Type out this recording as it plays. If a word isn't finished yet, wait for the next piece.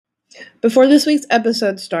Before this week's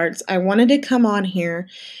episode starts, I wanted to come on here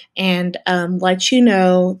and let you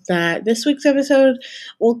know that this week's episode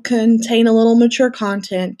will contain a little mature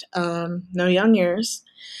content, no young ears.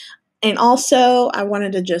 And also, I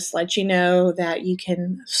wanted to just let you know that you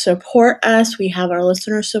can support us. We have our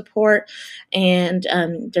listener support, and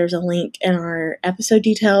there's a link in our episode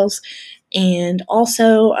details. And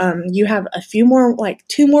also, you have a few more, like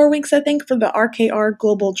 2 more weeks, I think, for the RKR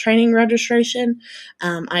Global Training registration.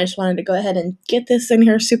 I just wanted to go ahead and get this in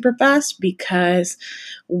here super fast because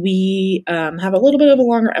we have a little bit of a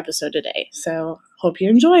longer episode today. So, hope you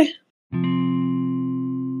enjoy.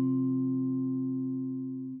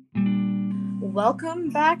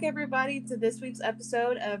 Welcome back, everybody, to this week's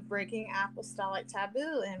episode of Breaking Apostolic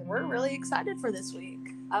Taboo, and we're really excited for this week.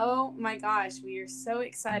 Oh my gosh, we are so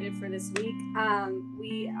excited for this week.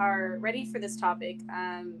 We are ready for this topic,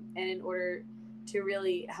 and in order to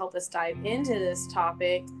really help us dive into this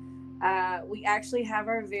topic, we actually have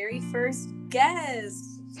our very first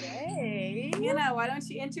guest. Hey, Hannah, why don't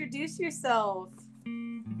you introduce yourself?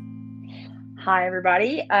 Hi,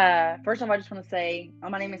 everybody. First off, I just want to say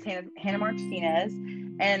my name is Hannah Martinez,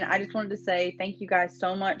 and I just wanted to say thank you guys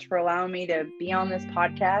so much for allowing me to be on this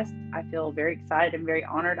podcast. I feel very excited and very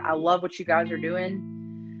honored. I love what you guys are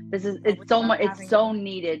doing. It's so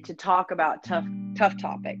needed to talk about tough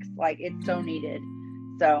topics. Like, it's so needed.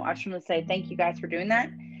 So I just want to say thank you guys for doing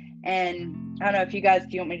that. And I don't know if you guys, do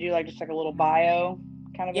you want me to do just a little bio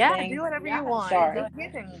kind of a thing? Yeah, do whatever you want. Sorry.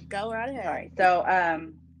 Go right ahead. All right.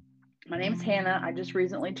 So, my name is Hannah. I just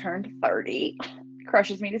recently turned 30.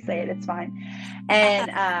 Crushes me to say it. It's fine. And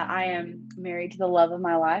I am married to the love of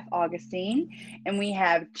my life, Augustine. And we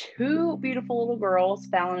have 2 beautiful little girls,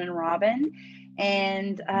 Fallon and Robin.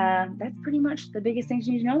 And that's pretty much the biggest things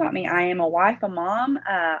you need to know about me. I am a wife, a mom.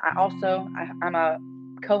 I'm a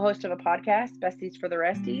co-host of a podcast, Besties for the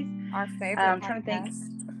Resties. Our favorite I'm trying to think.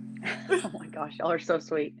 Oh my gosh, y'all are so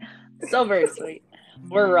sweet. So very sweet.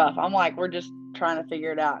 We're rough. we're just trying to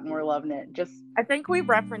figure it out, and we're loving it. I think we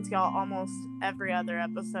reference y'all almost every other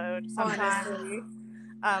episode. Sometimes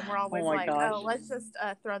we're always let's just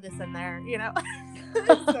throw this in there,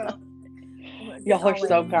 So, y'all are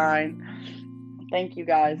so kind. Thank you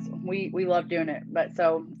guys. We love doing it. But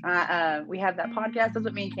so we have that podcast. That's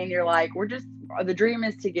what me and Candy are like. The dream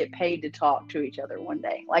is to get paid to talk to each other one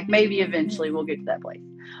day. Like, maybe eventually we'll get to that place.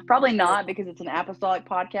 Probably not, because it's an apostolic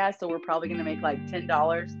podcast, so we're probably going to make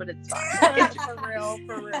 $10, but it's fine.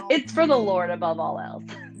 For real. It's for the Lord above all else.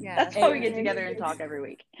 Yeah, that's why we get together and talk every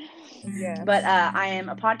week. Yeah. But I am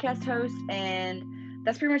a podcast host, and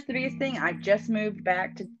that's pretty much the biggest thing. I just moved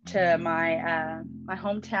back to my my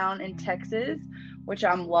hometown in Texas, which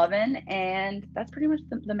I'm loving, and that's pretty much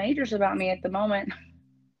the majors about me at the moment.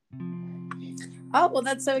 Oh, well,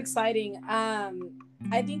 that's so exciting.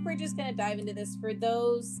 I think we're just going to dive into this. For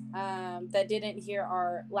those that didn't hear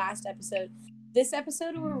our last episode, this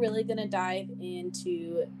episode we're really going to dive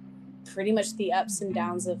into pretty much the ups and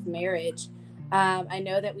downs of marriage. I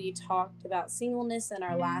know that we talked about singleness in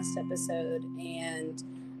our last episode, and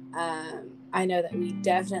I know that we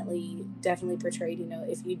definitely portrayed,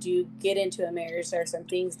 if you do get into a marriage, there are some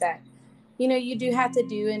things that, you do have to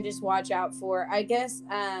do and just watch out for. I guess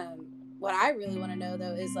what I really want to know,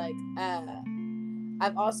 though, is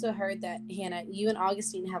I've also heard that, Hannah, you and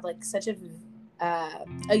Augustine have such a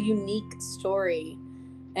unique story.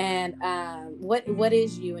 And what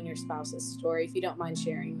is you and your spouse's story, if you don't mind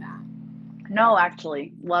sharing that? No,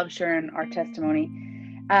 actually, love sharing our testimony.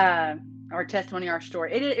 Our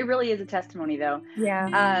story. It really is a testimony, though.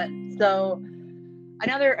 Yeah. So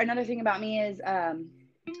another thing about me is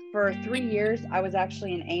for 3 years, I was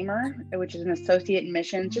actually an AIMer, which is an associate in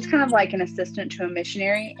missions, just kind of like an assistant to a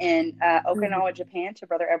missionary in Okinawa, Japan, to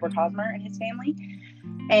Brother Edward Hosmer and his family.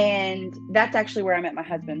 And that's actually where I met my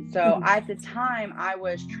husband. So at the time, I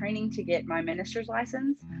was training to get my minister's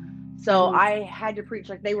license. So I had to preach.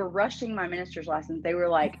 They were rushing my minister's license. They were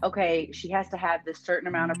like, okay, she has to have this certain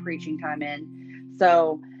amount of preaching time in.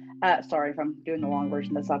 So sorry if I'm doing the long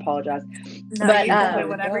version of this, I apologize. No,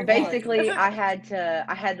 but basically I had to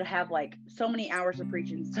have so many hours of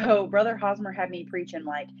preaching. So Brother Hosmer had me preaching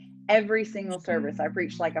every single service. I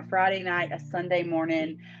preached a Friday night, a Sunday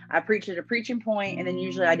morning. I preached at a preaching point, and then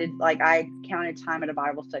usually I did I counted time at a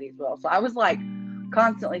Bible study as well. So I was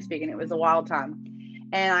constantly speaking. It was a wild time.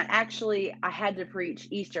 And I had to preach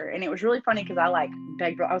Easter, and it was really funny because I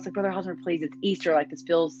begged. I was like, Brother Hosmer, please, it's Easter.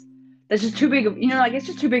 That's just too big of, it's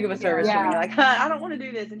just too big of a service for me. I don't want to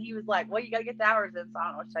do this. And he was like, well, you got to get the hours in. So I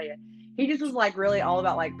don't know what to tell you. He just was really all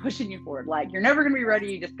about pushing you forward. You're never going to be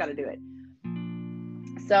ready. You just got to do it.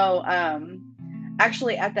 So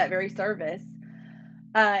actually at that very service,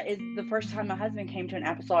 is the first time my husband came to an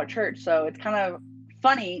apostolic church. So it's kind of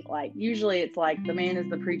funny. Like, usually it's like the man is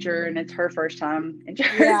the preacher and it's her first time in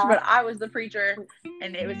church, but I was the preacher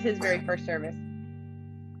and it was his very first service.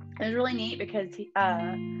 It was really neat because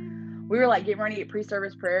we were like getting ready to get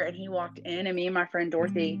pre-service prayer, and he walked in, and me and my friend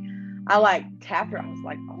Dorothy, I like tapped her. I was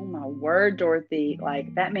like, oh my word, Dorothy,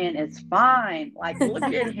 like that man is fine. Like, look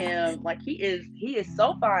at him. Like, he is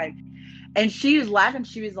so fine. And she was laughing.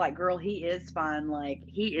 She was like, girl, he is fine. Like,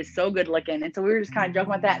 he is so good looking. And so we were just kind of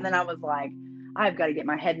joking about that. And then I was like, I've got to get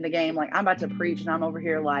my head in the game. Like, I'm about to preach and I'm over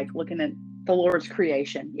here like looking at the Lord's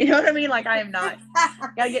creation. You know what I mean? Like, I am not,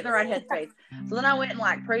 got to get in the right headspace. So then I went and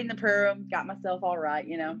like prayed in the prayer room, got myself all right,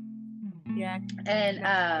 you know? Yeah.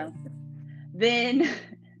 And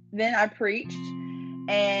then I preached,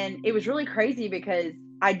 and it was really crazy because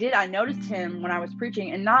I noticed him when I was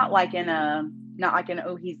preaching, and not like in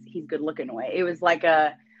oh, he's good looking way. It was like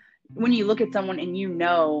when you look at someone and you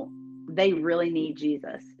know they really need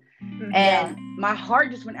Jesus. And my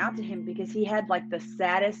heart just went out to him because he had like the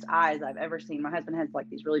saddest eyes I've ever seen. My husband has like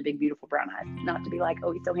these really big, beautiful brown eyes. Not to be like,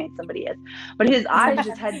 oh, he's so handsome, but he is. But his eyes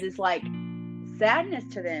just had this like sadness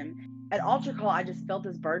to them. At altar call, I just felt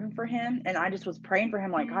this burden for him, and I just was praying for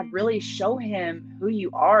him, like, God, really show him who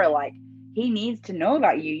you are. Like, he needs to know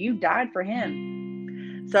about you. You died for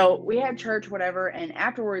him. So we had church, whatever, and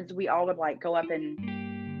afterwards we all would like go up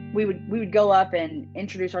and we would go up and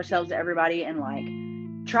introduce ourselves to everybody and like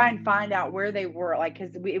try and find out where they were, like,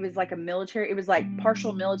 because it was like a military, it was like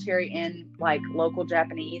partial military and like local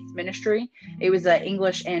Japanese ministry. It was an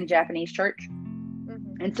English and Japanese church.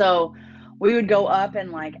 And so we would go up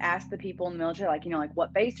and like ask the people in the military, like, you know, like,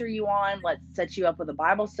 what base are you on? Let's set you up with a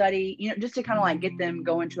Bible study, you know, just to kind of like get them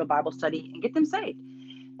going to a Bible study and get them saved.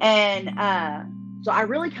 And so I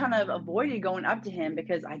really kind of avoided going up to him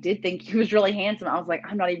because I did think he was really handsome. I was like,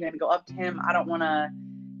 I'm not even going to go up to him. I don't want to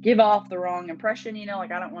give off the wrong impression, you know,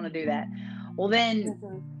 like, I don't want to do that. Well, then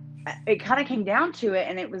it kind of came down to it,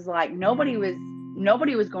 and it was like nobody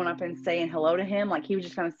was going up and saying hello to him. Like, he was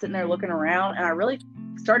just kind of sitting there looking around, and I really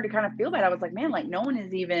started to kind of feel bad. I was like, man, like, no one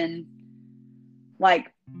has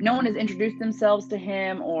introduced themselves to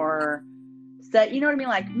him or said, you know what I mean,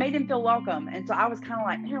 like, made him feel welcome. And so I was kind of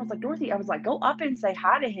like, man, I was like, Dorothy, I was like, go up and say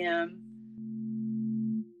hi to him.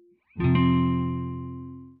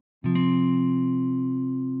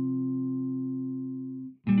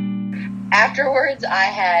 Afterwards, I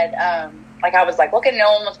had I was like looking,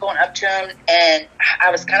 no one was going up to him, and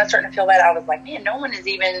I was kind of starting to feel bad. I was like, man, no one is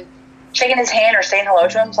even shaking his hand or saying hello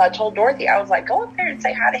to him. So I told Dorothy, I was like, go up there and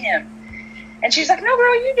say hi to him. And she's like, no,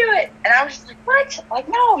 girl, you do it. And I was just like, what? Like,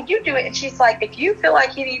 no, you do it. And she's like, if you feel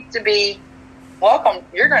like he needs to be welcome,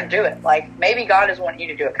 you're going to do it. Like, maybe God is wanting you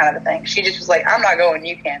to do it, kind of a thing. She just was like, I'm not going,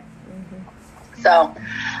 you can. So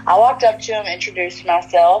I walked up to him, introduced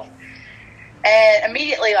myself, and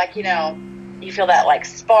immediately, like, you know, you feel that like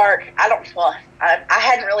spark. I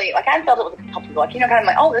hadn't really, like, I hadn't felt it with a couple people, like, you know, kind of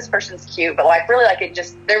like, oh, this person's cute, but like really, like, it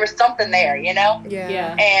just, there was something there, you know?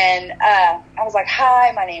 Yeah. And I was like,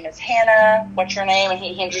 hi, my name is Hannah. What's your name? And he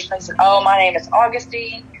introduced me and said, oh, my name is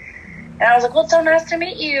Augustine. And I was like, well, it's so nice to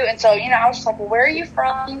meet you. And so, you know, I was just like, well, where are you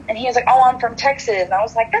from? And he was like, oh, I'm from Texas. And I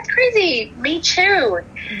was like, that's crazy. Me too.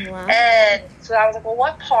 Wow. And so I was like, well,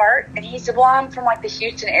 what part? And he said, well, I'm from like the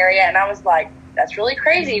Houston area. And I was like, that's really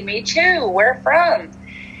crazy. Me too. Where from?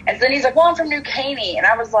 And then he's like, well, I'm from New Caney. And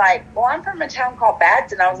I was like, well, I'm from a town called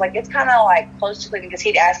Batson. I was like, it's kind of like close to Cleveland, because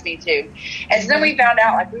he'd asked me to. And so then we found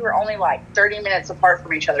out like we were only like 30 minutes apart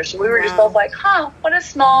from each other. So we were just both like, huh, what a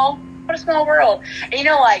small world. And you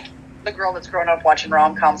know, like the girl that's growing up watching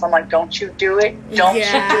rom-coms, I'm like, don't you do it. Don't you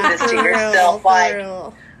do this to yourself. Like,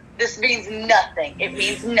 this means nothing. It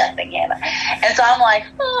means nothing, Hannah. And so I'm like,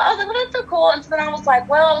 oh, I was like, well, that's so cool. And so then I was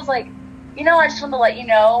like, you know, I just want to let you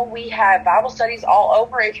know we have Bible studies all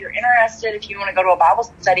over if you're interested, if you want to go to a Bible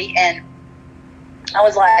study. And I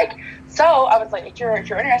was like, if you're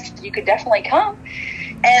interested, you could definitely come.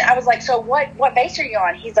 And I was like, so what base are you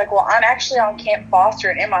on? He's like, well, I'm actually on Camp Foster.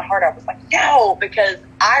 And in my heart, I was like, no, because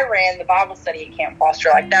I ran the Bible study at Camp Foster.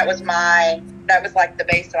 Like, that was like the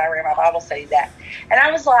base that I ran my Bible studies at. And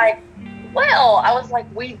I was like,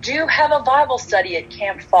 we do have a Bible study at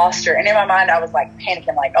Camp Foster. And in my mind, I was like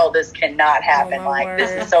panicking, like, oh, this cannot happen.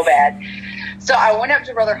 This is so bad. So I went up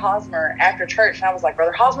to Brother Hosmer after church, and I was like,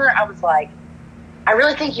 Brother Hosmer, I was like, I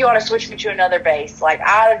really think you ought to switch me to another base. Like,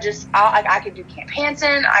 I could do Camp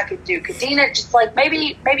Hansen, I could do Kadena, just like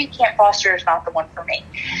maybe Camp Foster is not the one for me.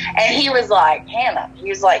 And he was like, Hannah, he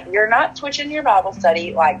was like, you're not switching your Bible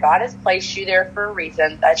study. Like, God has placed you there for a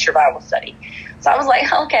reason. That's your Bible study. So I was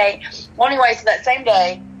like, okay. Well, anyway, so that same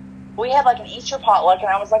day, we had like an Easter potluck, and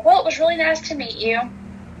I was like, well, it was really nice to meet you.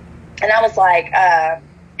 And I was like,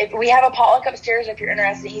 if we have a potluck upstairs, if you're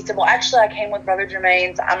interested. He said, well, actually, I came with Brother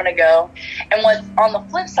Jermaine, so I'm going to go. And what's on the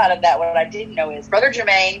flip side of that, what I didn't know is Brother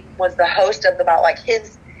Jermaine was the host of about like him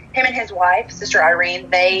and his wife, Sister Irene,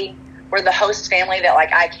 they were the host family that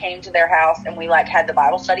like I came to their house and we like had the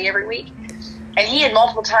Bible study every week. And he had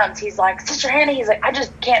multiple times, he's like, Sister Hannah, he's like, I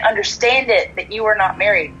just can't understand it that you are not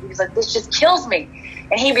married. He was like, this just kills me.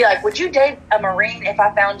 And he'd be like, would you date a Marine if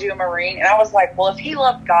I found you a Marine? And I was like, well, if he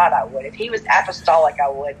loved God, I would. If he was apostolic, I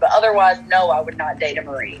would. But otherwise, no, I would not date a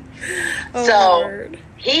Marine. Oh, so Lord.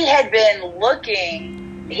 He had been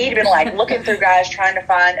looking through guys trying to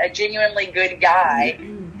find a genuinely good guy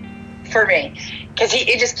for me. Because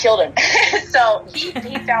it just killed him. So he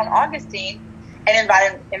found Augustine and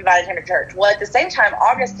invited him to church. Well, at the same time,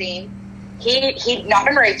 Augustine, he'd not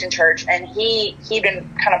been raised in church, and he'd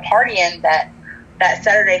been kind of partying that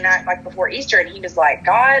Saturday night, like before Easter, and he was like,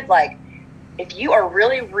 God, like, if you are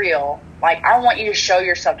really real, like, I want you to show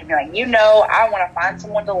yourself to me. Like, I want to find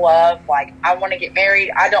someone to love. Like, I want to get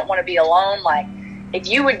married. I don't want to be alone. Like, if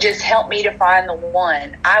you would just help me to find the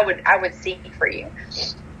one, I would seek for you.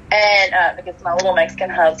 And because my little Mexican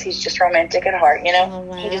hubs, he's just romantic at heart, you know. Oh,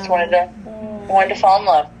 wow. He just wanted to fall in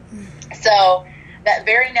love. So that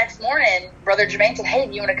very next morning, Brother Jermaine said, hey,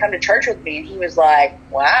 do you want to come to church with me? And he was like,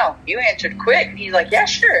 wow, you answered quick. And he's like, yeah,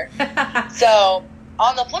 sure. So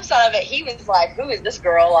on the flip side of it, he was like, who is this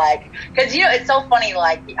girl? Like, because, it's so funny.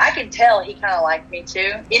 Like, I could tell he kind of liked me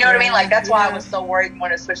too. You know what I mean? Like, that's why I was so worried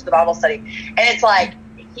when I switched to the Bible study. And it's like,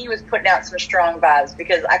 he was putting out some strong vibes,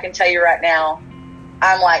 because I can tell you right now,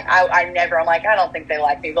 I'm like, I'm like, I don't think they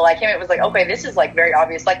like me. But like him, it was like, okay, this is like very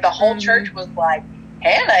obvious. Like the whole church was like,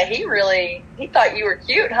 Hannah, he thought you were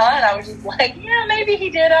cute, huh? And I was just like, yeah, maybe he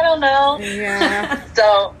did. I don't know. Yeah.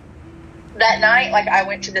 So that night, like, I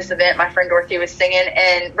went to this event. My friend Dorothy was singing,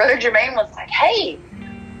 and Brother Jermaine was like, hey,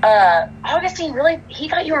 Augustine, he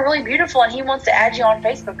thought you were really beautiful, and he wants to add you on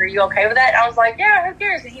Facebook. Are you okay with that? And I was like, yeah, who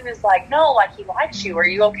cares? And he was like, no, like, he likes you. Are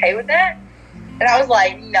you okay with that? And I was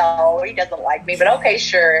like, no, he doesn't like me, but okay,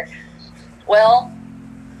 sure. Well,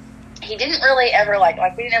 he didn't really ever like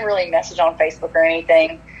we didn't ever really message on Facebook or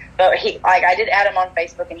anything, but I did add him on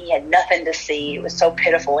Facebook, and he had nothing to see. It was so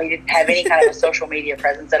pitiful. He didn't have any kind of a social media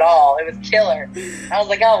presence at all. It was killer. I was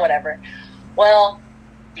like, oh, whatever. Well,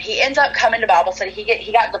 he ends up coming to Bible study.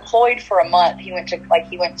 He got deployed for a month. He went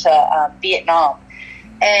to Vietnam,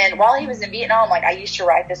 and while he was in Vietnam, like, I used to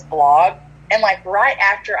write this blog, and like right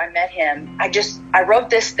after I met him, I wrote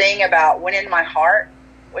this thing about went in my heart.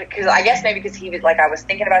 Because I guess maybe because he was like, I was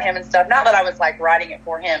thinking about him and stuff. Not that I was like writing it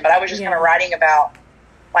for him, but I was just kind of writing about,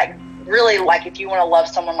 like, really, like, if you want to love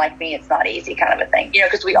someone like me, it's not easy, kind of a thing,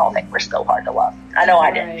 because we all think we're so hard to love. I know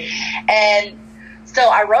I did. And so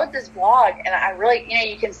I wrote this blog, and I really,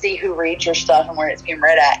 you can see who reads your stuff and where it's being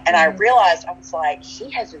read at. And I realized, I was like,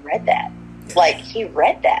 he has read that. Like, he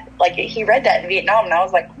read that. Like, he read that in Vietnam, and I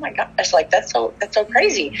was like, oh my gosh, like, that's so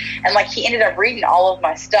crazy. And like, he ended up reading all of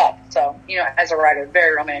my stuff. So, as a writer,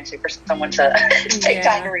 very romantic for someone to take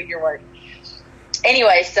time to read your work.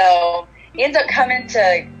 Anyway, so he ends up coming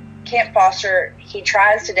to Camp Foster. He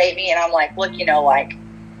tries to date me, and I'm like, look, like,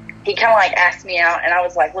 he kind of like asked me out, and I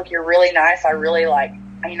was like, look, you're really nice. I really like,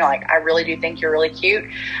 I really do think you're really cute.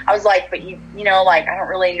 I was like, but like, I don't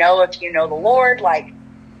really know if you know the Lord, like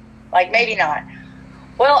maybe not.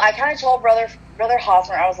 Well, I kind of told Brother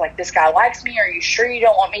Hosmer, I was like, this guy likes me. Are you sure you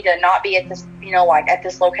don't want me to not be at this, like at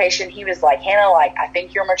this location? He was like, Hannah, like, I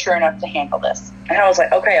think you're mature enough to handle this. And I was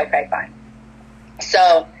like, okay, fine.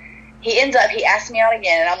 So he asked me out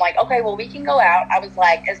again, and I'm like, okay, well, we can go out. I was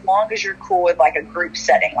like, as long as you're cool with like a group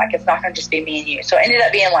setting, like it's not going to just be me and you. So it ended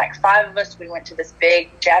up being like 5 of us. We went to this big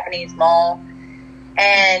Japanese mall,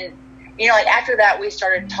 and like after that, we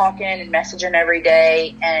started talking and messaging every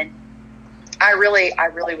day, and I really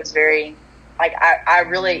was very, like,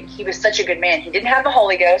 he was such a good man. He didn't have the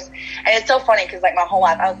Holy Ghost. And it's so funny because, like, my whole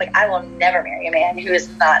life, I was like, I will never marry a man who is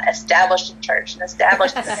not established in church and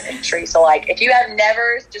established in the ministry. So, like, if you have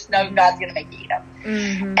nevers, just know God's going to make you eat them.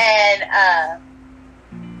 Mm-hmm. And,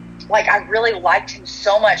 like, I really liked him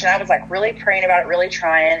so much. And I was, like, really praying about it, really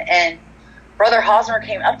trying. And Brother Hosmer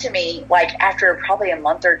came up to me, like, after probably a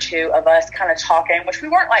month or two of us kind of talking, which we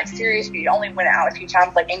weren't, like, serious. We only went out a few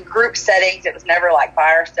times, like, in group settings. It was never, like,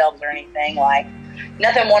 by ourselves or anything, like,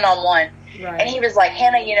 nothing one-on-one. Right. And he was like,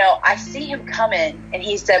 Hannah, I see him coming. And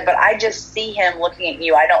he said, but I just see him looking at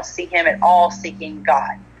you. I don't see him at all seeking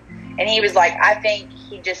God. And he was like, I think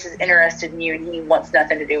he just is interested in you, and he wants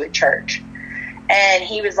nothing to do with church. And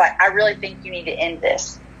he was like, I really think you need to end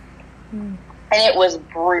this. Mm. And it was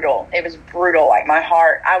brutal. Like, my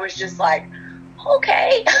heart, I was just like,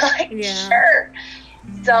 okay, like, sure.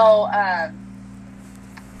 So,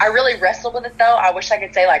 I really wrestled with it though. I wish I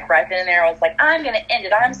could say like right then and there, I was like, I'm going to end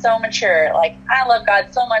it. I'm so mature. Like, I love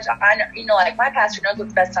God so much. I know, you know, like my pastor knows what's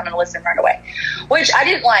the best time to listen right away, which I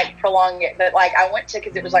didn't like prolong it, but like I went to,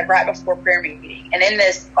 cause it was like right before prayer meeting. And in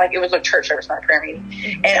this, like, it was a church service, not a prayer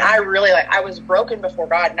meeting. And I really like, I was broken before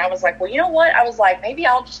God. And I was like, well, you know what? I was like, maybe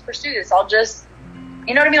I'll just pursue this. I'll just,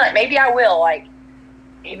 you know what I mean? Like, maybe I will, like,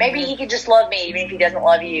 maybe he could just love me even if he doesn't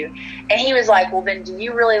love you. And he was like, well, then do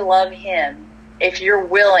you really love him if you're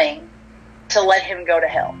willing to let him go to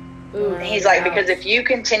hell? Ooh, and he's like, because if you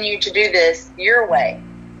continue to do this your way,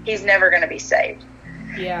 he's never going to be saved.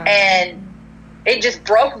 Yeah. And it just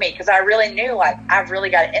broke me because I really knew, like, I've really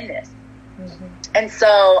got to end this. Mm-hmm. And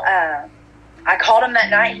so I called him that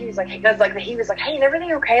night. He was like, he was like, hey, is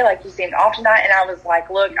everything okay? Like, you seemed off tonight. And I was like,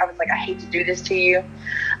 look, I hate to do this to you.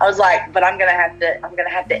 I was like, but I'm going to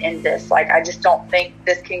have to end this. Like, I just don't think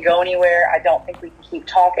this can go anywhere. I don't think we can keep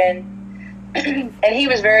talking. And he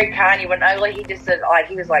was very kind. He wasn't ugly. He just said, like,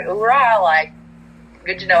 he was like, oorah, like,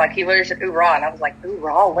 good to know. Like, he literally said oorah. And I was like,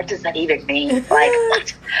 oorah, what does that even mean? Like,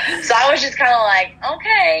 what? So I was just kind of like,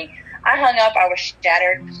 okay. I hung up. I was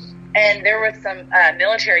shattered. And there were some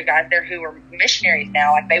military guys there who were missionaries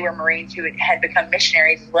now. Like, they were Marines who had become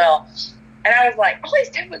missionaries as well. And I was like, all he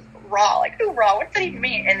said was raw. Like, oorah, what's that even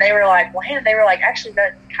mean? And they were like, well, Hannah, they were like, actually,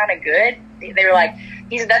 that's kind of good. They were like,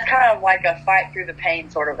 he said, that's kind of like a fight through the pain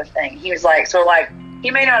sort of a thing. He was like, so like, he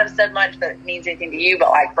may not have said much that means anything to you, but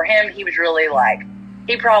like for him, he was really like,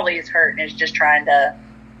 he probably is hurt and is just trying to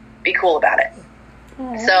be cool about it.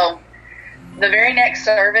 Mm-hmm. So the very next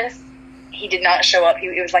service, he did not show up.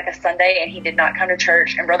 It was like a Sunday and he did not come to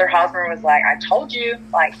church. And Brother Hosmer was like, I told you,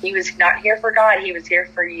 like, he was not here for God. He was here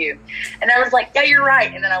for you. And I was like, yeah, you're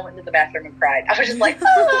right. And then I went to the bathroom and cried. I was just like,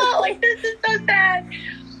 oh, like, this is so sad.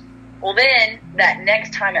 Well, then that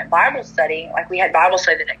next time at Bible study, like we had Bible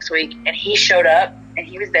study the next week, and he showed up and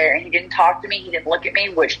he was there and he didn't talk to me. He didn't look at me,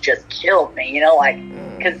 which just killed me, you know, like,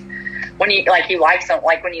 because when you like,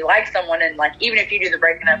 when you like someone and like, even if you do the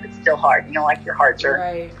breaking up, it's still hard, you know, like your hearts are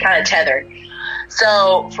kind of tethered.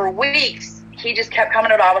 So for weeks, he just kept coming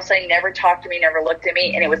to Bible study, never talked to me, never looked at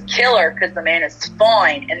me. And it was killer because the man is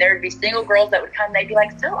fine. And there would be single girls that would come. They'd be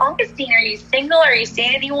like, so Augustine, are you single? Are you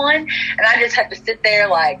seeing anyone? And I just have to sit there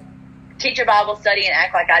like, teach a Bible study and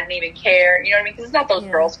act like I didn't even care. You know what I mean? Because it's not those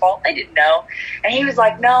girls' fault. They didn't know. And he was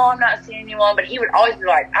like, no, I'm not seeing anyone. But he would always be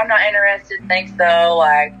like, I'm not interested. Thanks, though.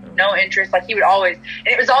 Like, no interest. Like, he would always, and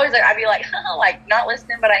it was always like, I'd be like, like, not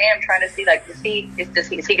listening, but I am trying to see, like, is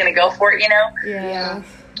he going to go for it, you know? Yeah.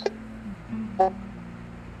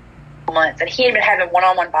 Months. And he had been having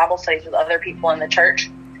one-on-one Bible studies with other people in the church.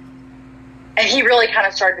 And he really kind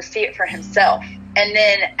of started to see it for himself. And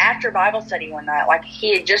then after Bible study one night, like,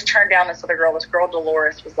 he had just turned down this other girl. This girl,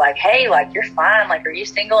 Dolores, was like, hey, like, you're fine. Like, are you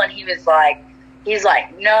single? And he was like,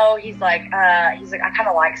 no. He's like, I kind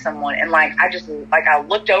of like someone. And like, I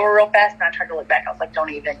looked over real fast and I tried to look back. I was like, don't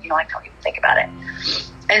even think about it.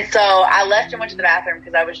 And so I left and went to the bathroom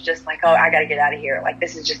because I was just like, oh, I got to get out of here. Like,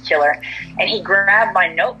 this is just killer. And he grabbed my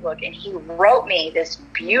notebook and he wrote me this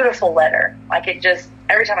beautiful letter. Like, it just,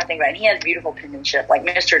 every time I think about it, and he has beautiful penmanship, like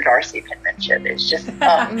Mr. Darcy penmanship. It's just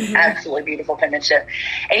absolutely beautiful penmanship.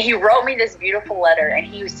 And he wrote me this beautiful letter and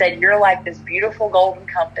he said, you're like this beautiful golden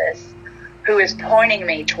compass who is pointing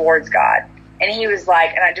me towards God. And he was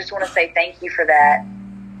like, and I just want to say thank you for that.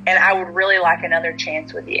 And I would really like another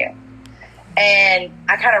chance with you. And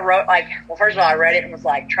I kind of wrote, like, well, first of all, I read it and was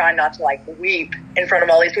like trying not to like weep in front of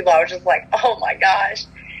all these people. I was just like, oh my gosh.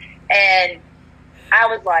 And I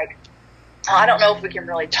was like, I don't know if we can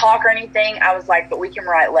really talk or anything. I was like, but we can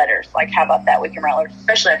write letters. Like, how about that? We can write letters,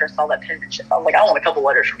 especially after I saw that penmanship. I was like, I want a couple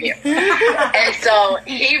letters from you. And so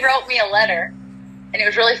he wrote me a letter. And it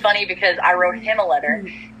was really funny because I wrote him a letter.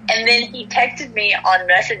 And then he texted me on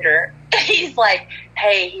Messenger. He's like,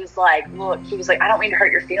 hey, he's like, look, he was like, I don't mean to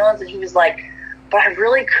hurt your feelings. And he was like, but I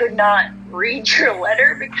really could not read your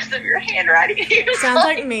letter because of your handwriting. Sounds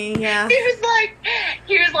like me, yeah.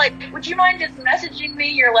 He was like, would you mind just messaging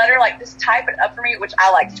me your letter? Like, just type it up for me, which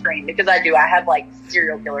I like screen because I do. I have like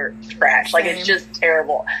serial killer scratch. Like, it's just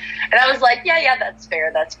terrible. And I was like, yeah, that's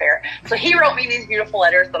fair. So he wrote me these beautiful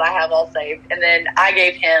letters that I have all saved. And then I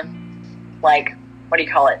gave him, like, what do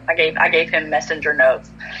you call it? I gave him messenger notes,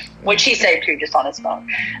 which he saved too, just on his phone.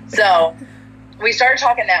 So we started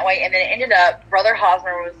talking that way, and then it ended up, Brother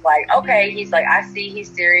Hosmer was like, okay, he's like, I see he's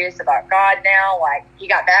serious about God now. Like, he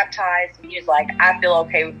got baptized, and he was like, I feel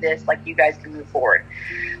okay with this. Like, you guys can move forward.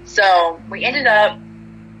 So we ended up,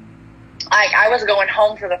 I was going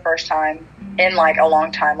home for the first time in like a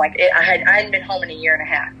long time. Like, I hadn't been home in a year and a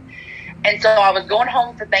half. And so I was going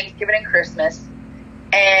home for Thanksgiving and Christmas.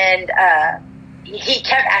 And he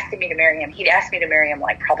kept asking me to marry him. He'd asked me to marry him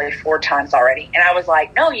like probably 4 times already. And I was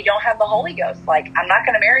like, no, you don't have the Holy Ghost. Like, I'm not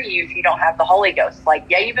going to marry you if you don't have the Holy Ghost. Like,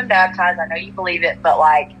 yeah, you've been baptized. I know you believe it, but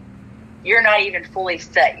like, you're not even fully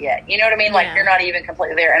set yet. You know what I mean? Like, you're not even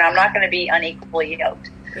completely there. And I'm not going to be unequally yoked.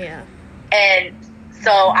 Yeah. And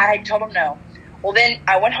so I told him no. Well, then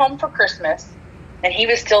I went home for Christmas and he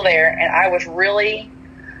was still there. And I was really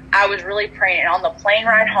praying. And on the plane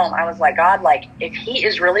ride home, I was like, God, like, if he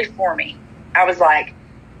is really for me, I was like,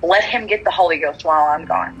 let him get the Holy Ghost while I'm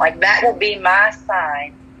gone. Like, that will be my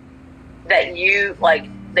sign that you, like,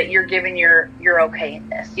 that you're giving your okay in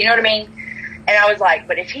this. You know what I mean? And I was like,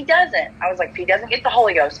 but if he doesn't, I was like, if he doesn't get the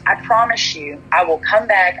Holy Ghost, I promise you, I will come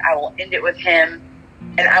back, I will end it with him,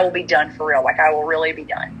 and I will be done for real. Like, I will really be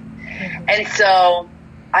done. Mm-hmm. And so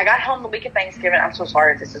I got home the week of Thanksgiving. I'm so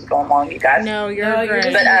sorry if this is going long, you guys. No, you're great.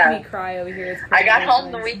 You're making me cry over here. I got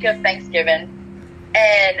home the week of Thanksgiving,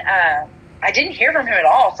 and I didn't hear from him at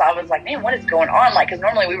all. So I was like, man, what is going on? Like, because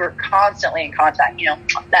normally we were constantly in contact, you know,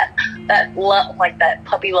 that love, like that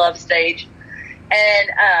puppy love stage.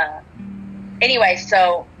 And anyway,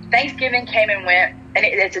 so Thanksgiving came and went, and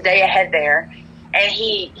it's a day ahead there. And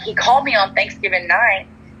he called me on Thanksgiving night,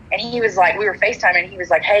 and he was like, we were FaceTiming, and he was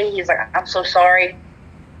like, hey, he's like, I'm so sorry.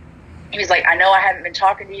 He was like, I know I haven't been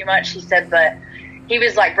talking to you much. He said, but he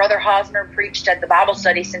was like, Brother Hosmer preached at the Bible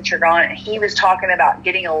study since you're gone, and he was talking about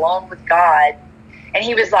getting alone with God. And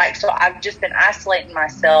he was like, so I've just been isolating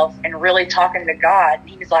myself and really talking to God. And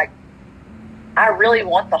he was like, I really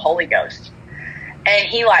want the Holy Ghost. And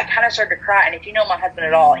he like kind of started to cry. And if you know my husband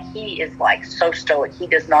at all, he is like so stoic. He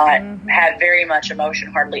does not have very much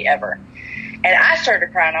emotion, hardly ever. And I started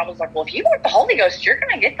to cry, and I was like, well, if you want the Holy Ghost, you're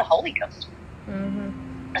going to get the Holy Ghost.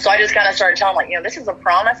 So I just kind of started telling him, like, you know, this is a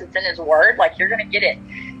promise. It's in his word. Like, you're going to get it.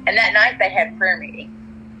 And that night they had prayer meeting.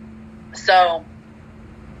 So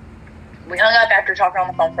we hung up after talking on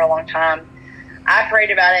the phone for a long time. I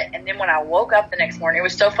prayed about it. And then when I woke up the next morning, it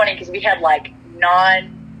was so funny because we had like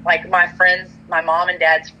my friends, my mom and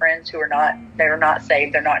dad's friends who are not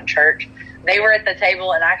saved. They're not in church. They were at the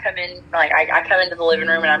table, and I come in, like I come into the living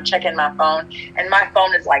room, and I'm checking my phone, and my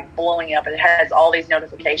phone is like blowing up, and it has all these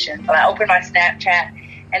notifications. And I open my Snapchat,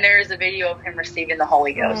 and there is a video of him receiving the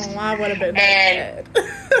Holy Ghost. Oh, I would have been and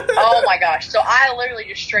oh my gosh. So I literally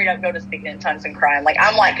just straight up go to speaking in tongues and crying. Like,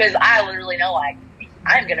 I'm like, because I literally know, like,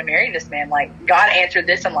 I'm going to marry this man. Like, God answered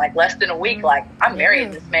this in like less than a week. Like, I'm marrying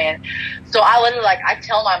this man. So I literally, like, I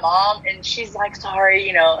tell my mom, and she's like, sorry,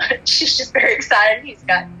 you know, she's just very excited. He's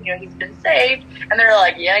got, you know, he's been saved. And they're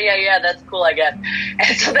like, yeah, that's cool, I guess.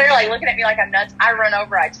 And so they're like looking at me like I'm nuts. I run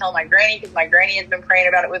over, I tell my granny, because my granny has been praying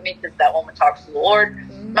about it with me, because that woman talks to the Lord.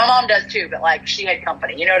 My mom does too, but like she had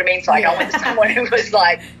company, you know what I mean? So like I went to someone who was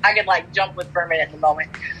like, I could like jump with for a minute in the moment.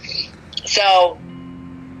 So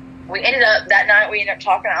we ended up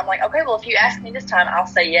talking. I'm like, okay, well, if you ask me this time, I'll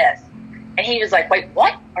say yes. And he was like, wait,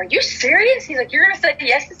 what? Are you serious? He's like, you're going to say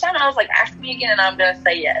yes this time? And I was like, ask me again, and I'm going to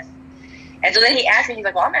say yes. And so then he asked me, he's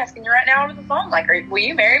like, well, I'm asking you right now over the phone. Like, will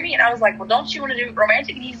you marry me? And I was like, well, don't you want to do it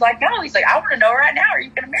romantic? And he's like, no. He's like, I want to know right now, are you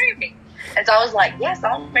going to marry me? And so I was like, yes,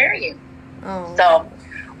 I'll marry you. Oh. So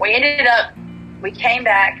we ended up, we came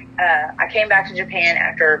back. I came back to Japan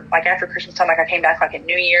after Christmas time. Like, I came back like at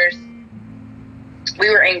New Year's. We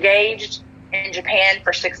were engaged in Japan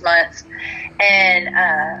for 6 months,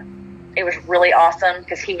 and it was really awesome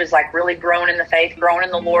because he was like really growing in the faith, growing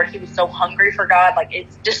in the Lord. He was so hungry for God. Like,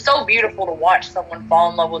 it's just so beautiful to watch someone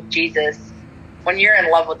fall in love with Jesus when you're in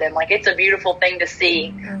love with him. Like, it's a beautiful thing to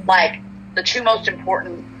see, like, the 2 most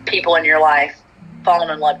important people in your life falling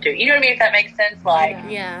in love too. You know what I mean? If that makes sense? Like,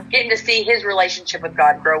 getting to see his relationship with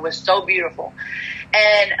God grow was so beautiful.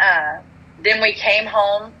 And then we came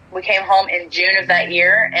home. We came home in June of that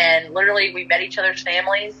year, and literally we met each other's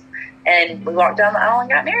families, and we walked down the aisle and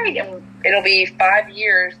got married. And it'll be 5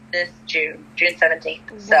 years this June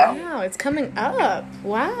 17th. So wow, it's coming up.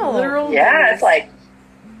 Wow. Literal. Yeah, it's like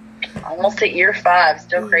almost at year 5.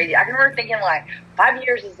 Still crazy. I can remember thinking like 5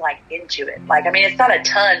 years is like into it. Like, I mean, it's not a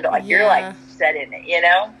ton, but like you're like set in it, you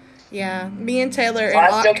know? Yeah. Me and Taylor in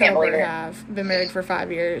October have been married for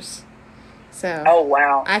 5 years. So. Oh,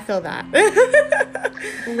 wow. I feel that.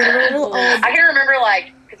 Little old. I can remember,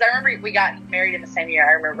 like, because I remember we got married in the same year.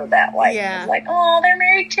 I remember that. Like, it was like, oh, they're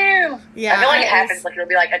married too. Yeah. I feel like it happens. Like, it'll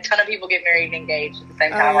be like a ton of people get married and engaged at the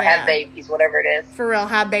same time or have babies, whatever it is. For real,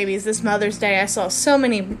 have babies. This Mother's Day, I saw so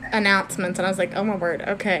many announcements, and I was like, oh, my word,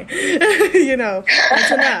 okay. You know,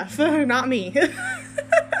 that's enough. Not me.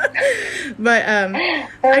 But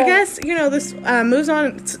I guess, you know, this moves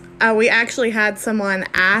on. we actually had someone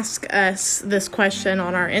ask us this question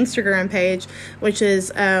on our Instagram page, which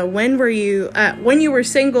is, when you were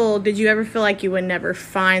single, did you ever feel like you would never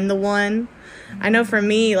find the one? I know for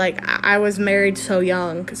me, like, I was married so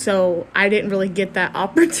young, so I didn't really get that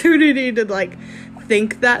opportunity to, like,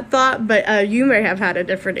 think that thought, but you may have had a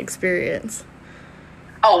different experience.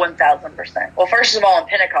 Oh, 1,000%. Well, first of all, in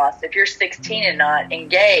Pentecost, if you're 16 and not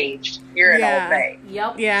engaged, you're an old maid.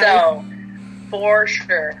 Yep. Yeah. So, for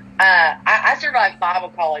sure. I survived Bible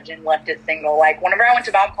college and left it single. Like, whenever I went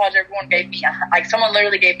to Bible college, everyone gave me, someone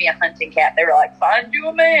literally gave me a hunting cap. They were like, find you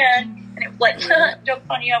a man. And it was like, joke's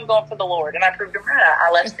on you, I'm going for the Lord. And I proved them right.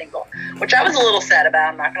 I left single, which I was a little sad about,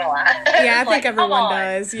 I'm not going to lie. Yeah, I think everyone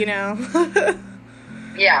does, you know.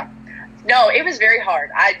 Yeah. No, it was very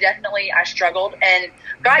hard. I struggled, and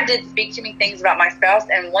God did speak to me things about my spouse.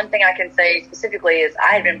 And one thing I can say specifically is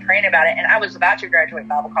I had been praying about it, and I was about to graduate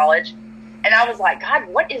Bible college. And I was like, God,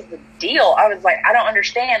 what is the deal? I was like, I don't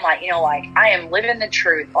understand. Like, I am living the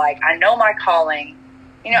truth. Like, I know my calling.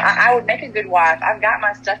 I would make a good wife. I've got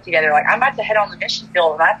my stuff together. Like, I'm about to head on the mission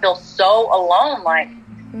field, and I feel so alone. Like,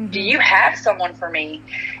 do you have someone for me?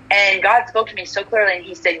 And God spoke to me so clearly, and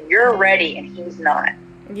he said, you're ready, and he's not.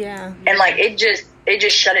 Yeah. And like, it just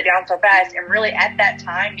shut it down so fast. And really at that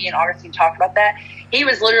time, me and Augustine talked about that. He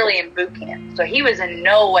was literally in boot camp. So he was in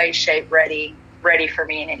no way, shape ready for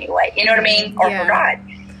me in any way. You know what I mean? Or for God.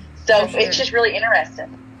 So it's just really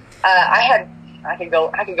interesting. I could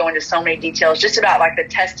go into so many details just about like the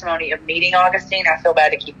testimony of meeting Augustine. I feel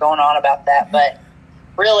bad to keep going on about that, but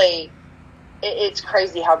really it's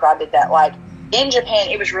crazy how God did that. Like, in Japan,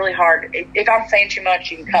 it was really hard. If I'm saying too much,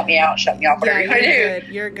 you can cut me out, shut me off, whatever you want to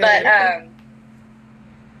do. You're good. But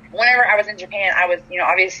whenever I was in Japan, I was,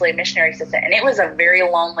 obviously a missionary assistant, and it was a very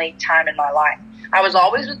lonely time in my life. I was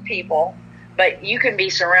always with people, but you can be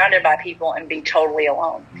surrounded by people and be totally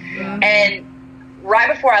alone. Yeah. And right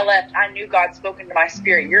before I left, I knew God spoke into my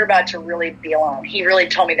spirit, you're about to really be alone. He really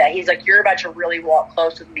told me that. He's like, you're about to really walk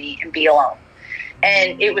close with me and be alone.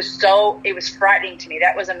 And it was frightening to me.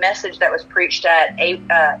 That was a message that was preached at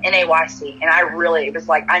NAYC. And it was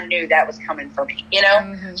like, I knew that was coming for me,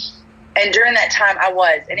 Mm-hmm. And during that time I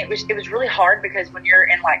was, and it was really hard because when you're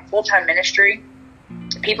in like full-time ministry,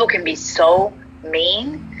 people can be so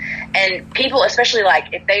mean, and people, especially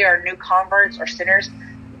like if they are new converts or sinners,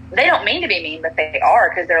 they don't mean to be mean, but they are,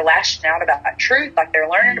 because they're lashing out about truth. Like, they're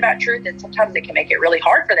learning about truth, and sometimes it can make it really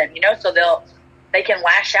hard for them, so they can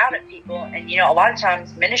lash out at people. And, a lot of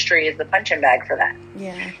times ministry is the punching bag for that.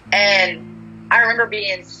 Yeah. And I remember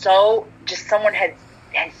being someone had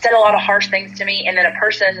said a lot of harsh things to me. And then a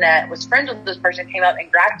person that was friends with this person came up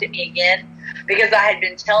and griped at me again, because I had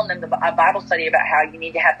been telling them a Bible study about how you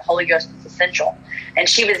need to have the Holy Ghost. It's essential. And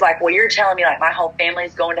she was like, well, you're telling me like my whole family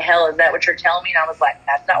is going to hell. Is that what you're telling me? And I was like,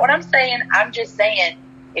 that's not what I'm saying. I'm just saying,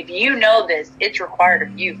 if you know this, it's required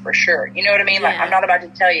of you for sure. You know what I mean? Like, I'm not about to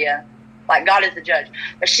tell you. Like, God is the judge.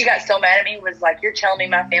 But she got so mad at me, was like, you're telling me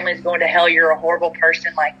my family's going to hell, you're a horrible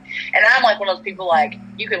person. Like, and I'm like one of those people, like,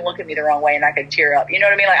 you could look at me the wrong way and I could tear up. You know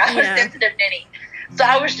what I mean? Like, I was sensitive Ninny. So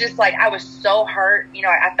I was just like, I was so hurt.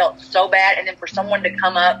 I felt so bad. And then for someone to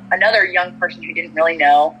come up, another young person who didn't really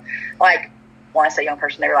know, like, when I say young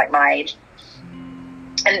person, they were like my age.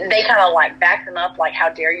 And they kind of like backed them up, like, how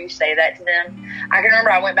dare you say that to them? I can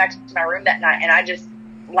remember I went back to my room that night, and I just,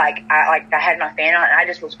 I had my fan on, and I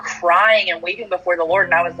just was crying and weeping before the Lord.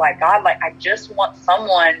 And I was like, God, like, I just want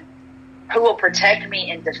someone who will protect me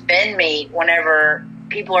and defend me whenever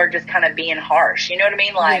people are just kind of being harsh. You know what I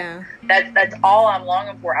mean? Like, that's all I'm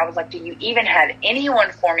longing for. I was like, do you even have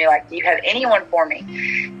anyone for me? Like, do you have anyone for me?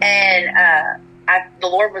 And the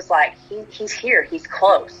Lord was like, he's here. He's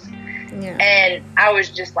close. Yeah. And I was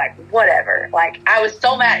just like, whatever. Like, I was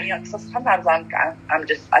so mad, so sometimes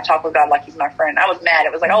I talk with God like he's my friend. I was mad.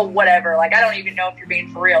 It was like, oh, whatever. Like, I don't even know if you're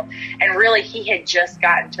being for real. And really, he had just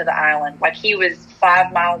gotten to the island. Like, he was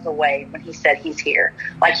 5 miles away when he said he's here.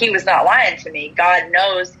 Like, he was not lying to me. God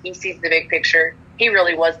knows, he sees the big picture. He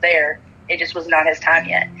really was there. It just was not his time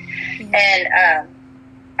yet. Mm-hmm. And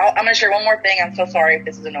I'm going to share one more thing. I'm so sorry if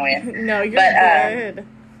this is annoying. No, you're good.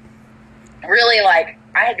 Really, like,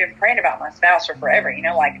 I had been praying about my spouse for forever,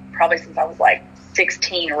 like probably since I was like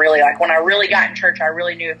 16, really. Like, when I really got in church, I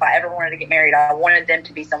really knew if I ever wanted to get married, I wanted them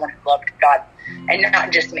to be someone who loved God and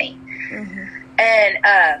not just me. Mm-hmm.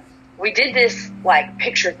 And we did this like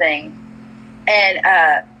picture thing,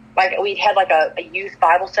 and like we had like a youth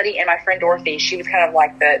Bible study, and my friend Dorothy, she was kind of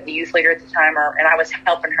like the youth leader at the time, and I was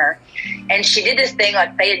helping her. And she did this thing,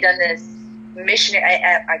 like they had done this mission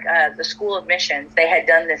at the School of Missions. They had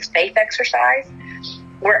done this faith exercise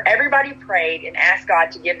where everybody prayed and asked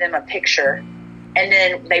God to give them a picture And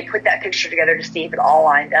then they put that picture together to see if it all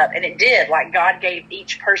lined up. And it did. Like, God gave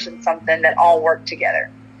each person something that all worked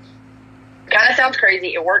together. Kind of sounds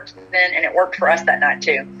crazy. It worked then, and it worked for us that night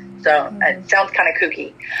too. So it sounds kind of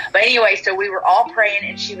kooky. But anyway, so we were all praying,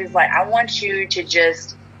 and she was like, I want you to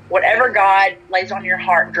just, whatever God lays on your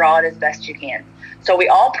heart, draw it as best you can. So we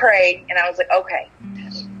all prayed, and I was like, okay.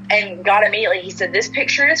 And God immediately, he said, this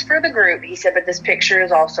picture is for the group. He said, but this picture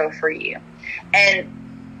is also for you.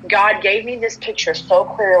 And God gave me this picture so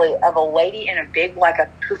clearly of a lady in a big, like a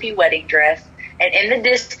poofy wedding dress. And in the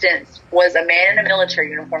distance was a man in a military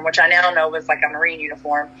uniform, which I now know was like a Marine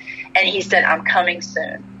uniform. And he said, I'm coming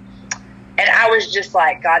soon. And I was just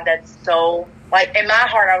like, God, that's so, like, in my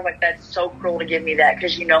heart, I was like, that's so cruel to give me that,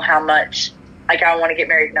 because you know how much, like, I want to get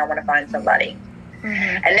married and I want to find somebody.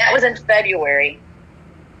 Mm-hmm. And that was in February.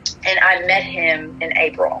 And I met him in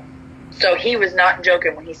April. So he was not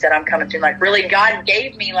joking when he said, I'm coming soon. Like, really, God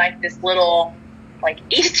gave me, like, this little, like,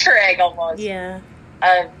 Easter egg almost. Yeah.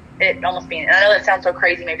 Of it almost being, and I know that sounds so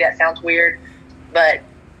crazy. Maybe that sounds weird. But,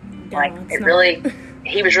 like, it really,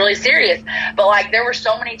 he was really serious. But, like, there were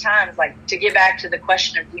so many times, like, to get back to the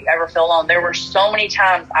question of do you ever feel alone, there were so many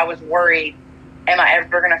times I was worried, am I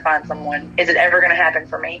ever going to find someone? Is it ever going to happen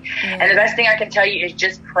for me? Mm-hmm. And the best thing I can tell you is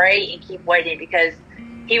just pray and keep waiting, because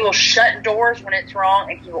he will shut doors when it's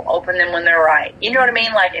wrong, and he will open them when they're right. You know what I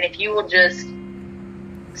mean? Like, and if you will just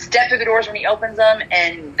step through the doors when he opens them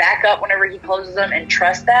and back up whenever he closes them and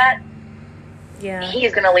trust that, he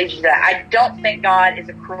is going to lead you to that. I don't think God is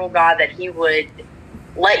a cruel God that he would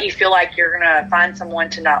let you feel like you're going to find someone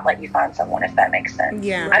to not let you find someone, if that makes sense.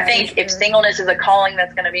 Yeah, I think if singleness is a calling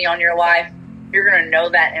that's going to be on your life, you're going to know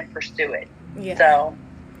that and pursue it. Yeah. So,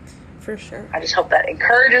 for sure. I just hope that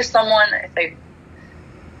encourages someone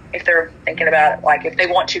if they're thinking about it, like if they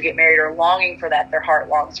want to get married or longing for that, their heart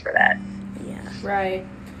longs for that. Yeah. Right.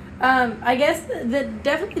 I guess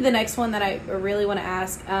definitely the next one that I really want to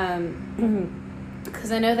ask,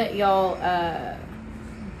 because I know that y'all,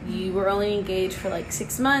 you were only engaged for like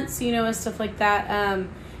 6 months, you know, and stuff like that.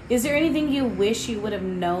 Is there anything you wish you would have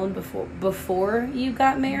known before you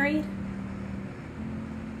got married?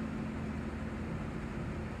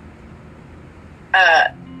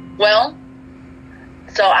 Well,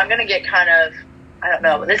 so I'm going to get kind of, I don't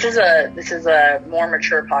know, this is a more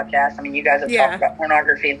mature podcast. I mean, you guys have talked about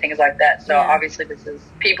pornography and things like that. So obviously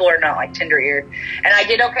people are not like tender-eared. And I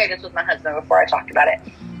did okay this with my husband before I talked about it.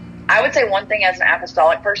 I would say one thing as an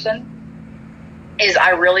apostolic person is I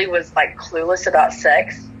really was like clueless about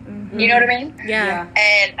sex. Mm-hmm. You know what I mean? Yeah.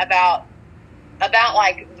 And about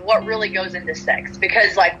like what really goes into sex.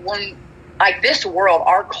 Because like like this world,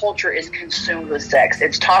 our culture is consumed with sex.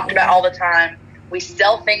 It's talked about all the time. We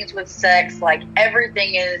sell things with sex. Like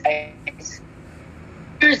everything is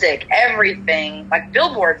music, everything, like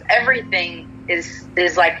billboards, everything is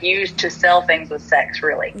like used to sell things with sex,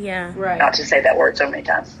 really. Yeah. Right. Not to say that word so many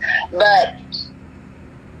times. But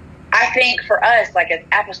I think for us, like as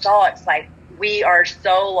apostolics, like we are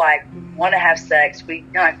so like want to have sex. We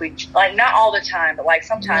not all the time, but like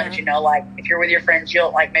sometimes, you know, like if you're with your friends,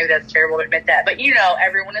 you'll like, maybe that's terrible to admit that, but you know,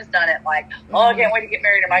 everyone has done it. Like, oh, I can't wait to get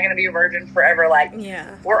married. Am I going to be a virgin forever? Like,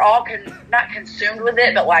 we're all not consumed with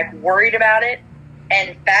it, but like worried about it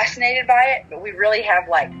and fascinated by it. But we really have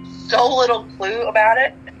like so little clue about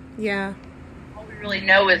it. Yeah. All we really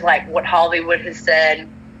know is like what Hollywood has said.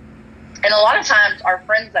 And a lot of times our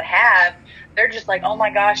friends that have, they're just like, oh my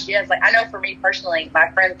gosh, yes. Like, I know for me personally,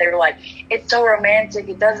 my friends, they were like, it's so romantic.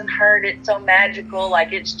 It doesn't hurt. It's so magical.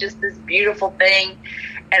 Like, it's just this beautiful thing.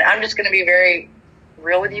 And I'm just going to be very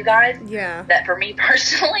real with you guys. Yeah. That for me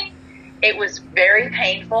personally, it was very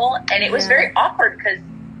painful and it was very awkward because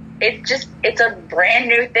it's a brand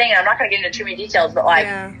new thing. I'm not going to get into too many details, but like,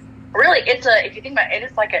 really, if you think about it,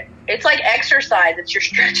 it's like exercise. It's you're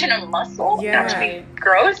stretching a muscle. Not to be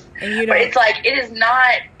gross, but it's like, it is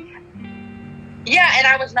not. Yeah, and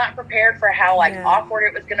I was not prepared for how like awkward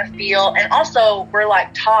it was going to feel. And also, we're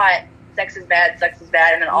like taught sex is bad,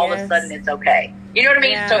 and then all of a sudden it's okay. You know what I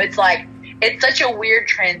mean? So it's like, it's such a weird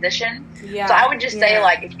transition. Yeah. So I would just say,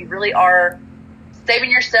 like, if you really are saving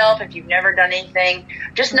yourself, if you've never done anything,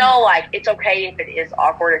 just know like it's okay if it is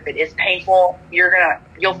awkward, if it is painful,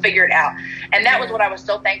 you'll figure it out. And that was what I was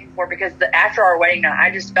so thankful for, because after our wedding night,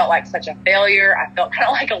 I just felt like such a failure. I felt kind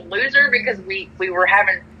of like a loser because we were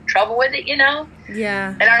having trouble with it, you know?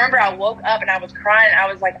 Yeah. And I remember I woke up and I was crying.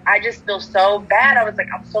 I was like, I just feel so bad. I was like,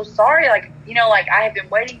 I'm so sorry. Like, you know, like I have been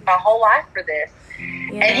waiting my whole life for this.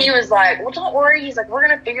 Yeah. And he was like, well, don't worry. He's like, we're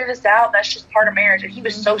going to figure this out. That's just part of marriage. And he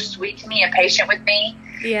was so sweet to me and patient with me.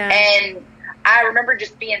 Yeah. And I remember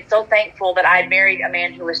just being so thankful that I had married a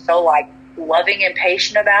man who was so like loving and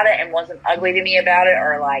patient about it and wasn't ugly to me about it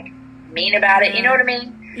or like mean about it. You know what I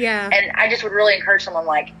mean? Yeah. And I just would really encourage someone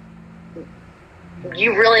like,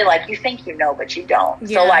 you really like, you think you know, but you don't.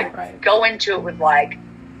 Yeah, so like right. go into it with like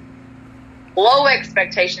low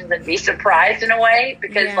expectations and be surprised in a way,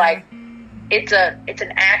 because like it's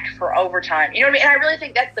an act for overtime. You know what I mean? And I really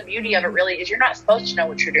think that's the beauty of it really, is you're not supposed to know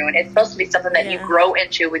what you're doing. It's supposed to be something that you grow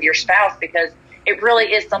into with your spouse, because it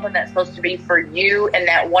really is something that's supposed to be for you and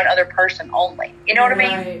that one other person only. You know what I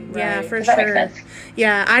mean? Right. Yeah, for Does that make sure. sense?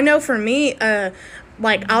 Yeah, I know for me,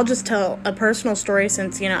 like, I'll just tell a personal story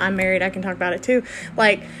since, you know, I'm married. I can talk about it too.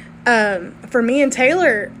 Like, for me and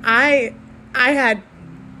Taylor, I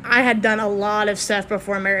had done a lot of stuff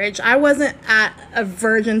before marriage. I wasn't a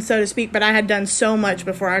virgin, so to speak, but I had done so much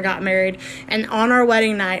before I got married. And on our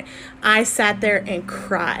wedding night, I sat there and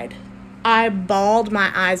cried. I bawled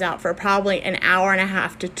my eyes out for probably an hour and a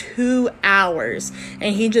half to 2 hours.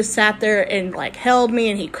 And he just sat there and like held me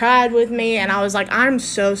and he cried with me. And I was like, I'm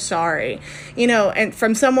so sorry. You know, and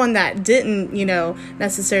from someone that didn't, you know,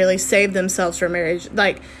 necessarily save themselves for marriage,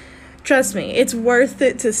 like, trust me, it's worth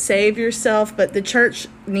it to save yourself, but the church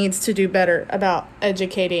needs to do better about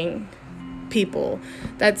educating people.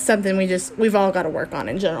 That's something we've all got to work on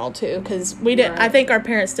in general too, because I think our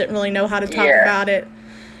parents didn't really know how to talk about it.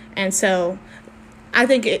 And so I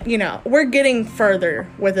think we're getting further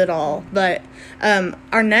with it all. But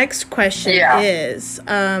our next question is,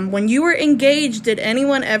 when you were engaged, did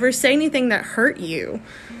anyone ever say anything that hurt you?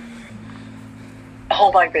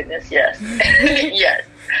 Oh my goodness, yes. Yes.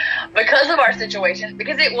 Because of our situation,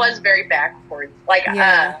 because it was very backwards. Like,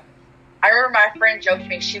 I remember my friend joked to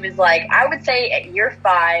me, she was like, I would say at year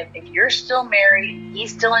 5, if you're still married,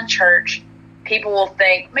 he's still in church, people will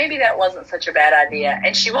think maybe that wasn't such a bad idea.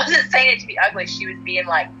 And she wasn't saying it to be ugly. She was being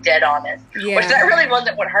like dead honest, which that really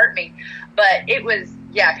wasn't what hurt me. But it was,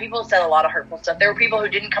 people said a lot of hurtful stuff. There were people who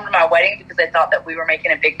didn't come to my wedding because they thought that we were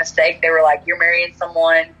making a big mistake. They were like, you're marrying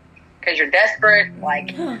someone because you're desperate.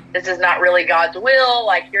 Like, this is not really God's will.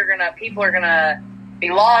 Like, people are gonna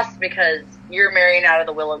be lost because you're marrying out of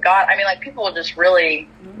the will of God. I mean, like, people will just really,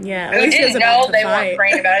 who didn't know, they weren't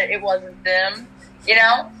praying about it. It wasn't them. You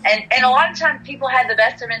know, and a lot of times people had the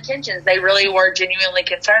best of intentions. They really were genuinely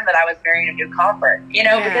concerned that I was marrying a new convert, you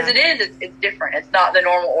know, because it's different. It's not the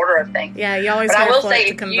normal order of things. Yeah, you always hear flirt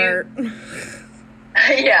to convert.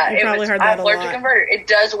 I flirt to convert. It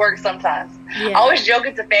does work sometimes. Yeah. I always joke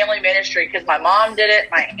it's a family ministry because my mom did it,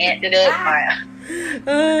 my aunt did it,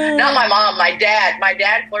 not my mom, my dad. My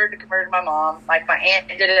dad flirted to convert my mom. Like, my aunt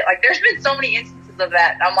did it. Like, there's been so many instances of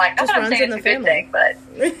that. I'm like, not that I'm saying it's a good thing, but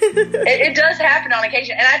it does happen on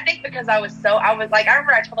occasion. And I think because I was like, I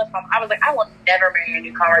remember I told my mom, I was like, I will never marry a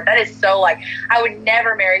new convert. That is so, like, I would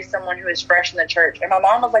never marry someone who is fresh in the church. And my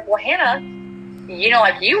mom was like, well, Hannah, you know,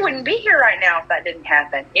 like, you wouldn't be here right now if that didn't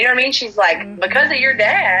happen. You know what I mean? She's like, because of your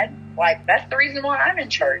dad, like, that's the reason why I'm in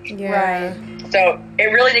church. Yeah. Right. So it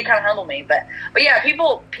really did kind of humble me. But yeah,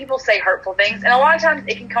 people say hurtful things. And a lot of times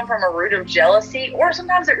it can come from a root of jealousy, or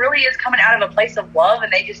sometimes it really is coming out of a place of love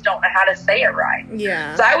and they just don't know how to say it right.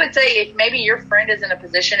 Yeah. So I would say if maybe your friend is in a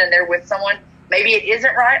position and they're with someone, maybe it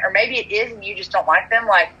isn't right, or maybe it is and you just don't like them,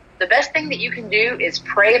 like, the best thing that you can do is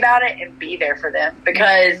pray about it and be there for them.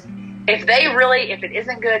 Because if it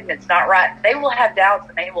isn't good and it's not right, they will have doubts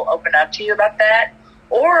and they will open up to you about that.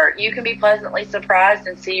 Or you can be pleasantly surprised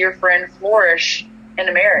and see your friend flourish in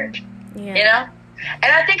a marriage, you know?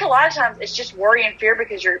 And I think a lot of times it's just worry and fear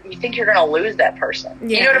because you think you're going to lose that person.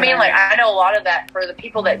 Yeah. You know what I mean? Like, I know a lot of that for the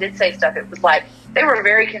people that did say stuff. It was like they were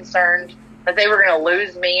very concerned that they were going to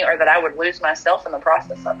lose me or that I would lose myself in the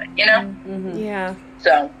process of it, you know? Mm-hmm. Yeah.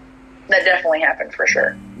 So that definitely happened for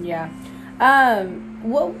sure. Yeah.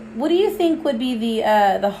 What do you think would be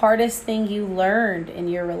the hardest thing you learned in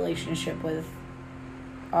your relationship with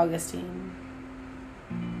Augustine?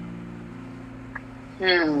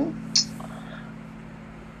 I'm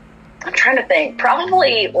trying to think.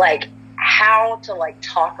 Probably like how to like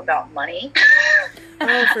talk about money.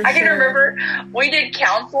 I can remember we did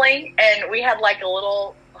counseling and we had like a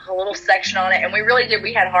little section on it, and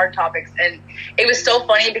we had hard topics, and it was so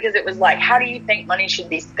funny because it was like, how do you think money should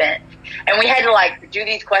be spent? And we had to like do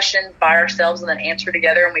these questions by ourselves and then answer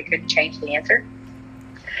together, and we couldn't change the answer.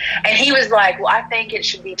 And he was like, well, I think it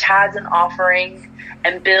should be tithes and offering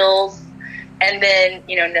and bills and then,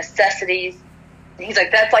 you know, necessities. And he's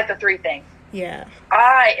like, that's like the 3 things. Yeah.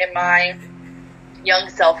 I, in my young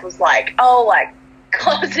self, was like, oh, like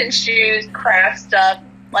clothes and shoes, craft stuff.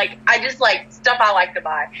 Like, I just like stuff I like to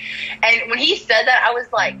buy. And when he said that, I was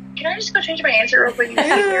like, can I just go change my answer real quick? Real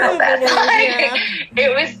fast. It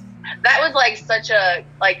was that was like such a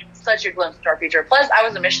glimpse into our future. Plus, I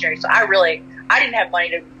was a missionary, so I didn't have money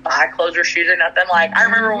to buy clothes or shoes or nothing. Like, I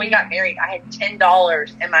remember when we got married, I had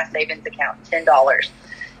 $10 in my savings account. $10.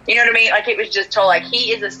 You know what I mean? Like, it was just told, like,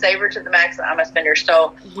 he is a saver to the max and I'm a spender.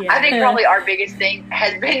 So I think probably our biggest thing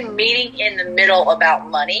has been meeting in the middle about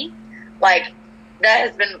money. Like, that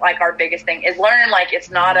has been, like, our biggest thing is learning, like, it's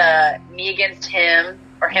not a me against him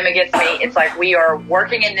or him against me. It's like we are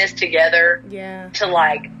working in this together to,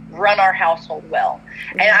 like, run our household well.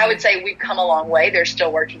 And I would say we've come a long way. There's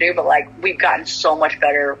still work to do, but, like, we've gotten so much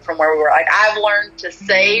better from where we were. Like, I've learned to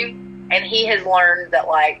save, and he has learned that,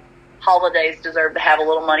 like, holidays deserve to have a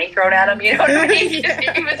little money thrown at him. You know what I mean?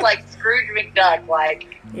 He was like Scrooge McDuck,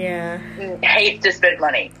 like, hates to spend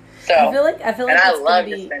money. So I feel like and I love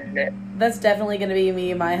to spend it. That's definitely going to be me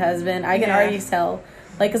and my husband. I can already tell,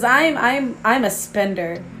 like, because I'm a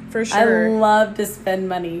spender for sure. I love to spend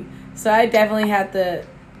money, so I definitely have to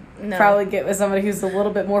probably get with somebody who's a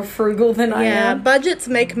little bit more frugal than I am. Yeah, budgets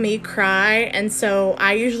make me cry, and so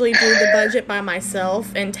I usually do the budget by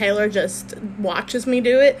myself, and Taylor just watches me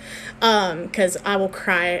do it, because I will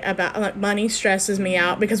cry about, like, money stresses me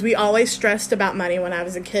out, because we always stressed about money when I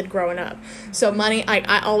was a kid growing up. So money,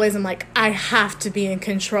 I always am like, I have to be in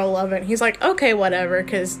control of it. And he's like, okay, whatever,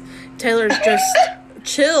 because Taylor's just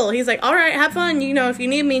chill. He's like, all right, have fun, you know, if you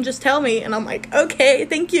need me, just tell me. And I'm like, okay,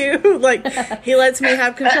 thank you. Like, he lets me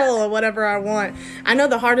have control of whatever I want. I know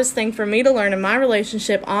the hardest thing for me to learn in my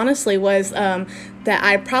relationship, honestly, was that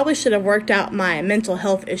I probably should have worked out my mental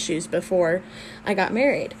health issues before I got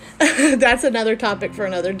married. That's another topic for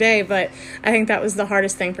another day, but I think that was the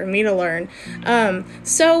hardest thing for me to learn.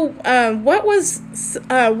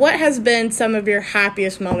 What has been some of your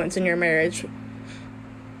happiest moments in your marriage?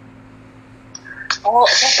 Oh,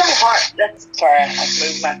 that's so hard. Sorry, I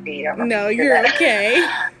moved my feet. No, you're okay.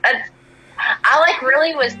 I, like,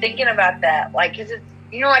 really was thinking about that. Like, cause it's,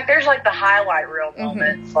 you know, like, there's, like, the highlight reel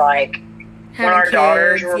moments, like, when our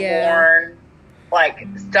daughters were born, like,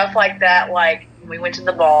 stuff like that, like, we went to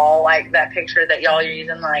the ball, like, that picture that y'all are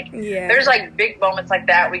using, like, there's, like, big moments like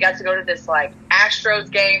that. We got to go to this, like,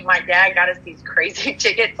 Astros game. My dad got us these crazy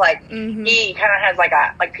tickets. Like, he kind of has,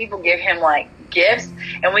 like, people give him, like, gifts,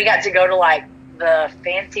 and we got to go to, like, the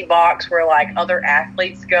fancy box where, like, other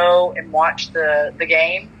athletes go and watch the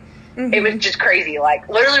game. It was just crazy. Like,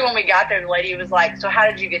 literally when we got there, the lady was like, so how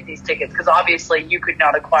did you get these tickets? Because obviously you could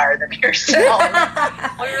not acquire them yourself.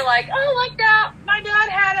 We were like, oh, like that, my dad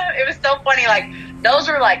had them. It was so funny. Like, those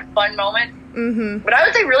are, like, fun moments. But I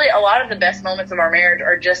would say really a lot of the best moments of our marriage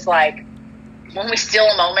are just, like, when we steal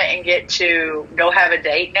a moment and get to go have a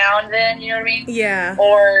date now and then, you know what I mean? Yeah.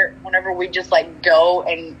 Or whenever we just, like, go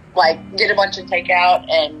and, like, get a bunch of takeout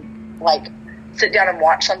and, like, sit down and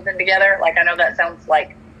watch something together. Like, I know that sounds,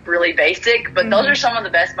 like, really basic, but those are some of the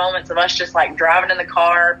best moments of us just, like, driving in the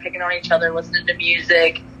car, picking on each other, listening to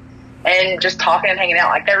music, and just talking and hanging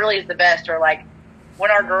out. Like, that really is the best. Or, like, when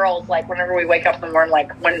our girls, like, whenever we wake up in the morning,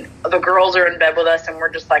 like, when the girls are in bed with us and we're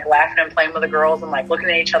just, like, laughing and playing with the girls and, like, looking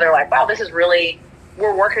at each other like, wow, this is really,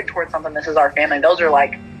 we're working towards something. This is our family. Those are,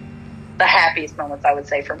 like, the happiest moments, I would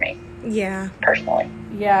say, for me. Yeah. Personally.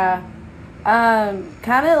 Yeah.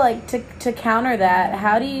 Kind of like to counter that,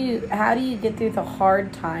 how do you get through the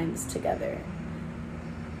hard times together?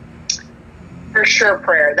 For sure,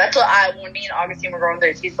 prayer. That's what when me and Augustine were going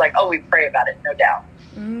through, he's like, oh, we pray about it, no doubt.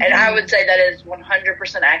 And I would say that is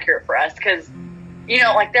 100% accurate for us because, you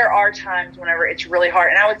know, like, there are times whenever it's really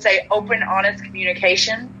hard. And I would say open, honest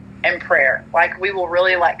communication and prayer. Like, we will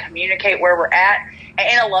really, like, communicate where we're at. And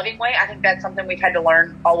in a loving way, I think that's something we've had to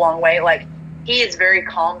learn a long way. Like, he is very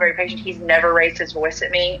calm, very patient. He's never raised his voice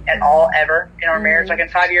at me at all, ever, in our marriage. Like, in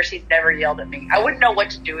 5 years, he's never yelled at me. I wouldn't know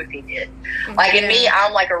what to do if he did. Like, in me,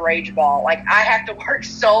 I'm like a rage ball. Like, I have to work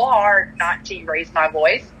so hard not to raise my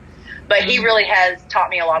voice. But he really has taught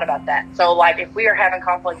me a lot about that. So, like, if we are having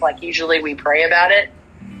conflict, like, usually we pray about it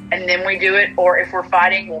and then we do it. Or if we're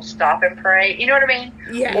fighting, we'll stop and pray. You know what I mean?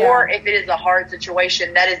 Yeah. Or if it is a hard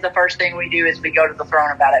situation, that is the first thing we do is we go to the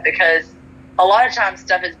throne about it. Because a lot of times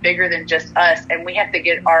stuff is bigger than just us. And we have to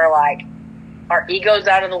get our egos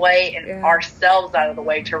out of the way and ourselves out of the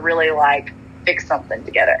way to really, like, fix something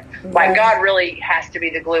together. Like, God really has to be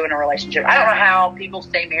the glue in a relationship. I don't know how people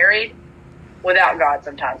stay married without God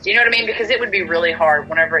sometimes. You know what I mean? Because it would be really hard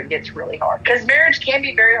whenever it gets really hard. Because marriage can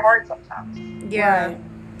be very hard sometimes. Yeah. Right.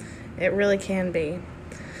 It really can be.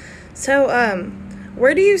 So,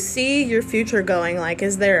 where do you see your future going? Like,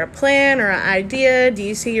 is there a plan or an idea? Do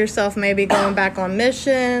you see yourself maybe going back on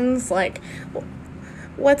missions? Like,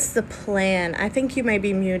 what's the plan? I think you may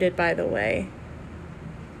be muted, by the way.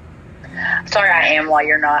 Sorry, I am while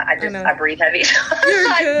you're not. I know. breathe heavy.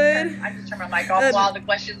 You're good. I just turn my mic off while the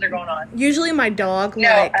questions are going on. Usually my dog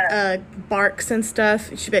barks and stuff,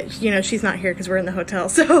 but she's not here because we're in the hotel.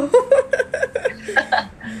 So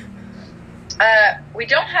we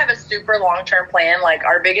don't have a super long-term plan. Like,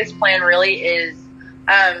 our biggest plan really is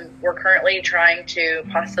we're currently trying to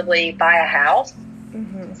possibly buy a house.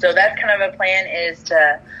 Mm-hmm. So that's kind of a plan, is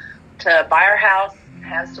to buy our house,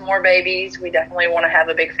 have some more babies. We definitely want to have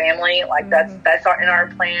a big family. Like, that's in our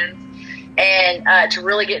plans. And to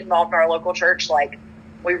really get involved in our local church. Like,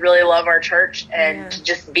 we really love our church, and to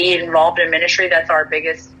just be involved in ministry, that's our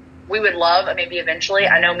biggest. We would love, maybe eventually,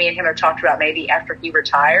 I know me and him have talked about maybe after he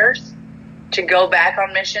retires to go back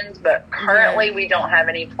on missions, but currently we don't have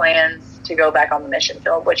any plans to go back on the mission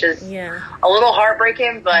field, which is a little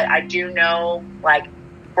heartbreaking, but I do know, like,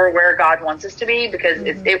 we're where God wants us to be, because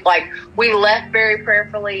it's like, we left very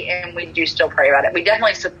prayerfully, and we do still pray about it. We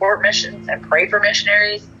definitely support missions and pray for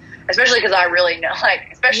missionaries, especially because I really know, like,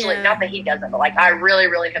 especially not that he doesn't, but like, I really,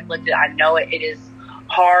 really have lived it. I know it is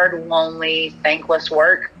hard, lonely, thankless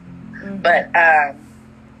work. But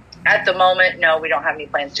at the moment, no, we don't have any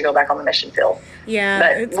plans to go back on the mission field.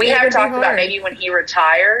 Yeah, but we have talked about maybe when he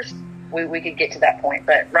retires, we could get to that point.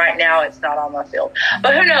 But right now, it's not on the field.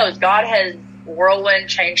 But who knows? God has whirlwind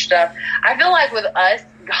changed stuff. I feel like with us,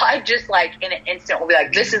 God just, like, in an instant will be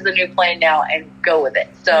like, this is the new plan now, and go with it.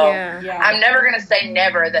 So I'm never going to say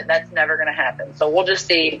never that's never going to happen. So we'll just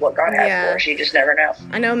see what God has for us. You just never know.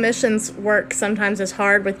 I know missions work sometimes is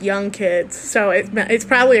hard with young kids. So it's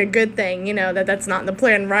probably a good thing, that's not the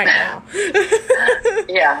plan right now.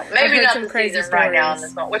 Yeah, maybe not the season right now in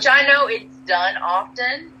this moment, which I know it's done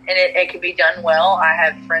often, and it can be done well. I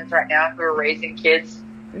have friends right now who are raising kids.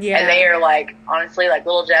 Yeah. And they are, like, honestly, like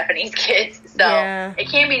little Japanese kids. So it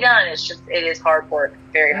can be done. It is hard work.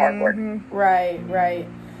 Very hard work. Right.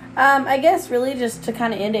 I guess really just to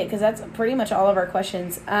kind of end it, because that's pretty much all of our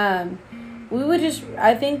questions. I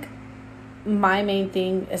think my main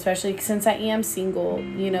thing, especially since I am single,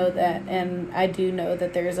 and I do know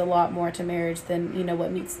that there's a lot more to marriage than,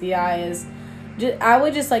 what meets the eye, is I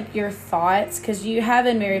would just like your thoughts, because you have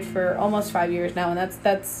been married for almost 5 years now, and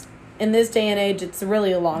that's in this day and age, it's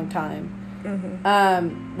really a long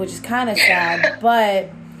time, which is kind of sad. But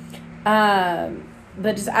I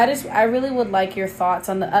really would like your thoughts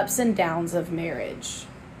on the ups and downs of marriage.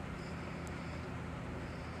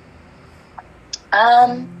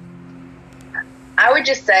 I would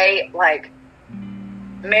just say, like,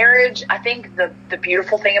 marriage, I think the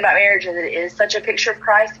beautiful thing about marriage is it is such a picture of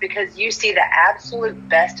Christ, because you see the absolute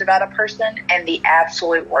best about a person and the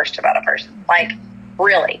absolute worst about a person. Like,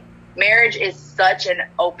 really. Marriage is such an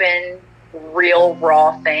open, real,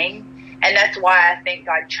 raw thing. And that's why I think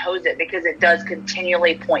God chose it, because it does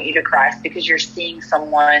continually point you to Christ, because you're seeing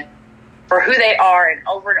someone for who they are, and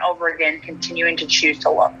over again, continuing to choose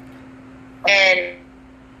to love. And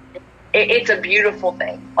it's a beautiful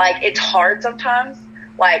thing. Like, it's hard sometimes.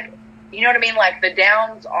 Like, you know what I mean? Like, the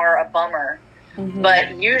downs are a bummer.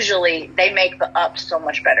 But usually they make the ups so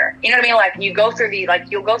much better. You know what I mean? Like, you'll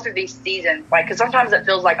go through these seasons, like, because sometimes it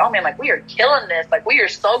feels like, oh man, like, we are killing this. Like, we are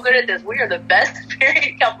so good at this. We are the best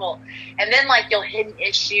married couple. And then, like, you'll hit an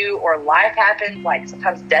issue, or life happens. Like,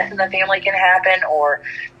 sometimes death in the family can happen, or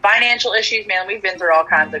financial issues. Man, we've been through all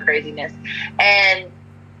kinds of craziness. And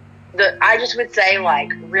I just would say, like,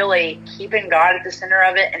 really keeping God at the center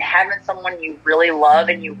of it, and having someone you really love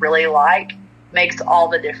and you really like, makes all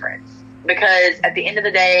the difference. Because at the end of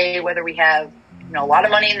the day, whether we have, a lot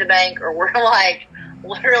of money in the bank, or we're, like,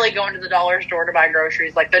 literally going to the dollar store to buy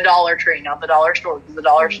groceries, like the Dollar Tree, not the dollar store, because the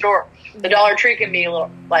dollar tree can be a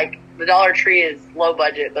little, like, the Dollar Tree is low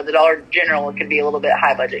budget, but the Dollar General, it could be a little bit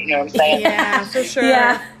high budget. You know what I'm saying? Yeah, for sure.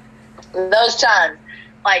 Yeah. Those times,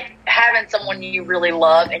 like, having someone you really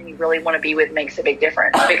love and you really want to be with makes a big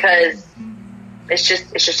difference, because it's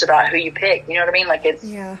just about who you pick. You know what I mean? Like, it's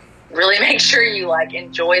really make sure you, like,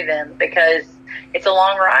 enjoy them, because it's a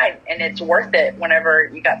long ride, and it's worth it whenever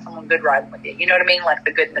you got someone good riding with you. You know what I mean? Like,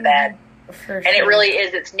 the good and the bad. And it really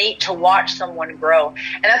is. It's neat to watch someone grow.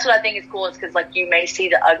 And that's what I think is cool, is because, like, you may see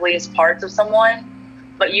the ugliest parts of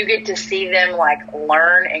someone, but you get to see them, like,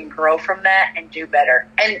 learn and grow from that and do better.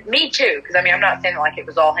 And me too, because, I mean, I'm not saying, like, it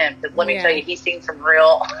was all him, because let me tell you, he's seen some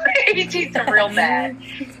real bad.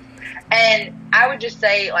 And I would just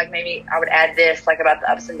say, like, maybe I would add this, like, about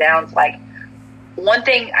the ups and downs. Like, one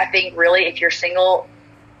thing I think, really, if you're single,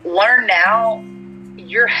 learn now,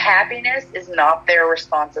 your happiness is not their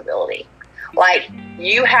responsibility. Like,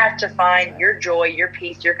 you have to find your joy, your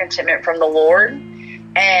peace, your contentment from the Lord.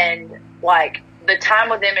 And, like, the time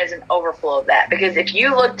with them is an overflow of that. Because if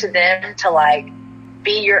you look to them to, like,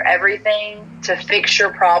 be your everything, to fix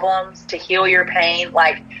your problems, to heal your pain.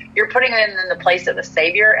 Like, you're putting them in the place of a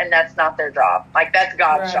savior, and that's not their job. Like, that's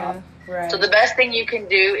God's job. Right. So the best thing you can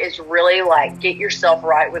do is really, like, get yourself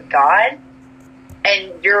right with God,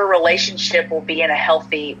 and your relationship will be a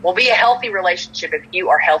healthy relationship if you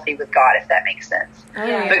are healthy with God, if that makes sense. Oh,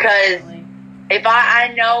 yeah, because definitely. if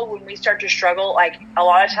I know when we start to struggle, like, a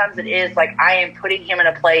lot of times it is like I am putting him in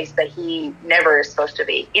a place that he never is supposed to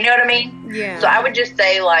be. You know what I mean? Yeah. So I would just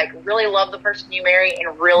say, like, really love the person you marry,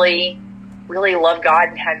 and really, really love God,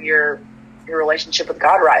 and have your relationship with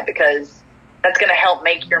God right, because that's going to help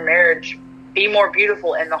make your marriage be more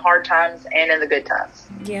beautiful in the hard times and in the good times.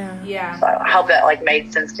 Yeah. Yeah. So I hope that, like,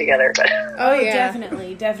 made sense together. But Oh, yeah.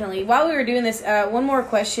 Definitely. While we were doing this, one more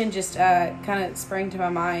question just kind of sprang to my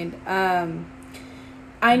mind.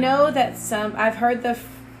 I know that I've heard the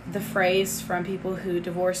phrase from people who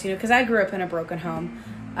divorce, because I grew up in a broken home.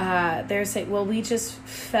 They're saying, well, we just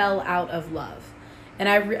fell out of love. And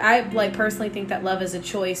I like personally think that love is a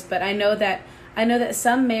choice, but I know that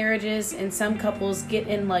some marriages and some couples get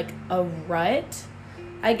in like a rut,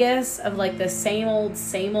 I guess, of like the same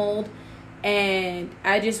old. And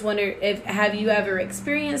I just wonder, have you ever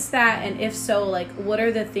experienced that? And if so, like, what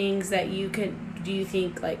are the things that do you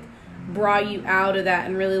think like brought you out of that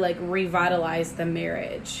and really like revitalize the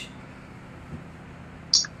marriage?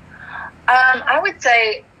 I would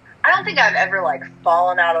say, I don't think I've ever like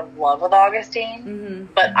fallen out of love with Augustine, Mm-hmm.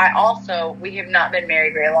 but we have not been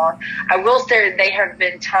married very long. I will say there have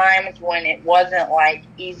been times when it wasn't like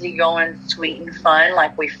easygoing, sweet and fun.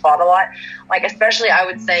 Like, we fought a lot. Like, especially I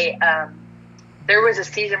would say, there was a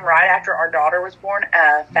season right after our daughter was born,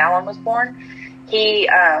 Fallon was born.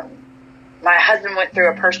 My husband went through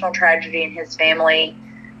a personal tragedy in his family,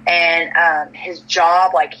 and his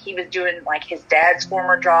job, like, he was doing like his dad's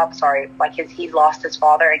former job. He lost his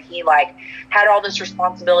father, and he like had all this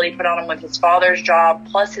responsibility put on him with his father's job,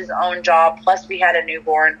 plus his own job, plus we had a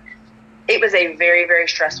newborn. It was a very, very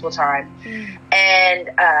stressful time. And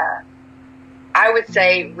I would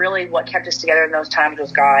say really what kept us together in those times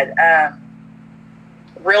was God.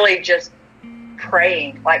 Really just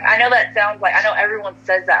praying. Like, I know that sounds like, I know everyone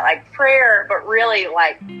says that, like, prayer, but really,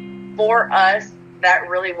 like, for us, that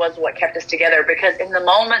really was what kept us together. Because in the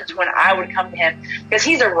moments when I would come to him, because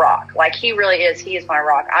he's a rock, like, he really is, he is my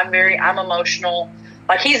rock. I'm emotional.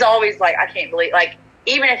 Like, he's always like, I can't believe, like,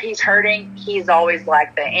 even if he's hurting, he's always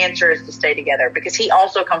like, the answer is to stay together, because he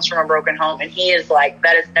also comes from a broken home, and he is like,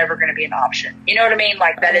 that is never going to be an option. You know what I mean?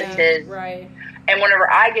 Like, that is his. Right. And whenever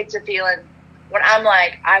I get to feeling, when I'm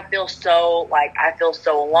like, I feel so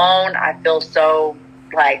alone, I feel so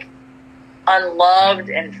like unloved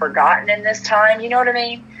and forgotten in this time, you know what I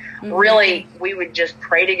mean? Mm-hmm. Really, we would just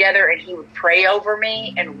pray together, and he would pray over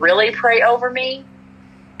me and really pray over me,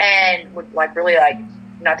 and would like really like,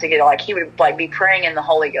 not to get like, he would like be praying in the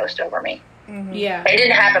Holy Ghost over me. Mm-hmm. Yeah. It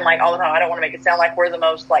didn't happen like all the time. I don't want to make it sound like we're the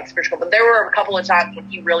most like spiritual, but there were a couple of times when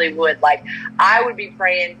he really would, like, I would be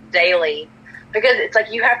praying daily. Because it's like,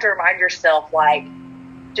 you have to remind yourself, like,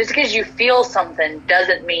 just because you feel something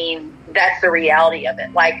doesn't mean that's the reality of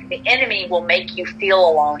it. Like, the enemy will make you feel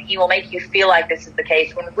alone. He will make you feel like this is the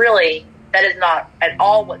case, when really that is not at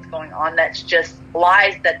all what's going on. That's just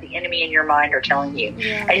lies that the enemy in your mind are telling you.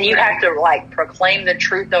 Yeah. And you have to, like, proclaim the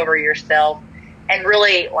truth over yourself and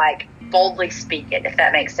really, like, boldly speak it, if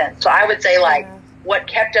that makes sense. So I would say, like, what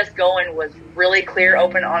kept us going was really clear,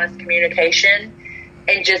 open, honest communication,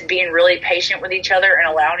 and just being really patient with each other and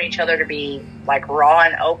allowing each other to be like raw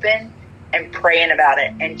and open, and praying about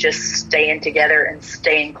it, and just staying together and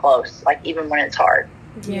staying close, like, even when it's hard.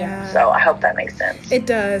 Yeah. So I hope that makes sense. It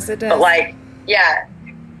does. But like, yeah,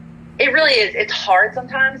 it really is. It's hard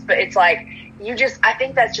sometimes, but it's like, I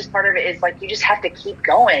think that's just part of it, is like, you just have to keep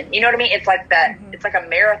going. You know what I mean? It's like that. Mm-hmm. It's like a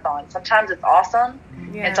marathon. Sometimes it's awesome.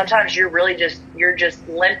 Yeah. And sometimes you're just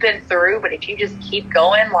limping through, but if you just keep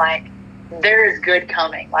going, like, there is good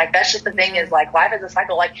coming. Like, that's just the thing, is like, life is a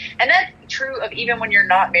cycle. Like, and that's true of even when you're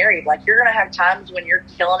not married. Like, you're going to have times when you're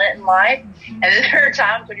killing it in life, and then there are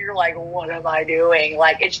times when you're like, what am I doing?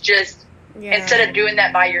 Like, it's just, instead of doing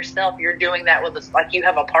that by yourself, you're doing that with like, you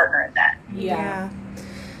have a partner in that. Yeah.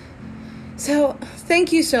 So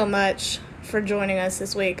thank you so much for joining us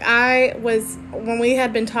this week. When we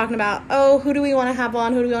had been talking about, who do we want to have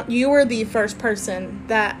on, you were the first person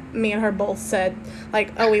that me and her both said,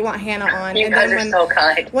 like, we want Hannah on. You guys are so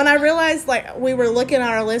kind. When I realized, like, we were looking at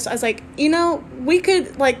our list, I was like, we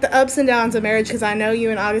could, like, the ups and downs of marriage, because I know you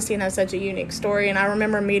and Augustine have such a unique story, and I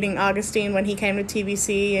remember meeting Augustine when he came to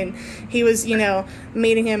TBC, and he was,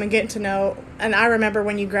 meeting him and getting to know, and I remember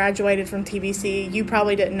when you graduated from TBC, you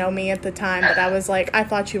probably didn't know me at the time, but I was like, I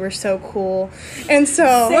thought you were so cool, and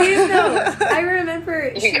so... Same though. I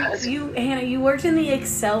remember Hannah, you worked in the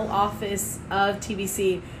Excel office of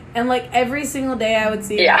TBC, and, like, every single day I would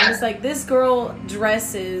see her, I was like, this girl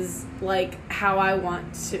dresses like how I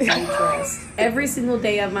want to be dressed every single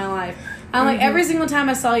day of my life. I'm like, every single time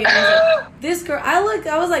I saw you, I was like, this girl, I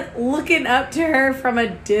was like looking up to her from a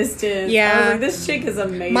distance. Yeah. I was like, this chick is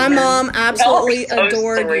amazing. My mom absolutely so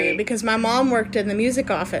adored sweet. you, because my mom worked in the music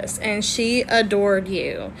office, and she adored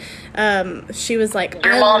you. She was like,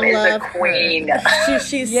 Your I mom is love the queen. her.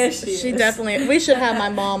 She is. definitely, we should have my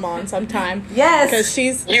mom on sometime. Yes. Because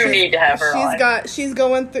You need to have her on.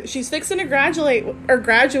 She's fixing to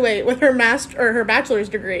graduate with her bachelor's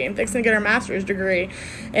degree and fixing to get her master's degree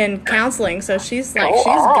in counseling. So she's like, she's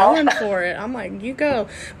going for it. I'm like, you go.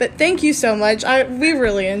 But thank you so much. We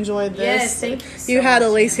really enjoyed this. Yes, thank you so You had much,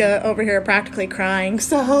 Alicia over here practically crying,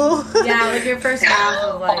 so. Yeah, like your first half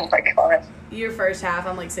of Oh my gosh. your first half,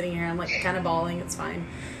 I'm like sitting here, I'm like kind of bawling. It's fine.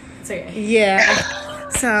 It's okay. Yeah.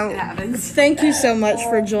 So It happens. thank you so much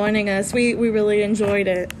for joining us. We really enjoyed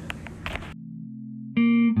it.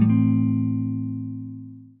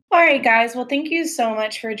 All right, guys. Well, thank you so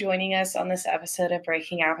much for joining us on this episode of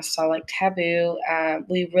Breaking Apostolic Taboo.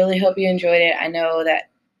 We really hope you enjoyed it.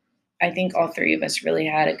 I think all three of us really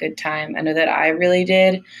had a good time. I know that I really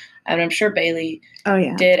did. And I'm sure Bailey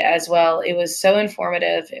did as well. It was so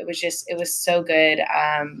informative. It was so good.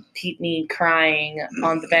 Me crying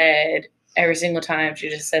on the bed every single time she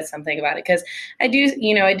just said something about it. Because I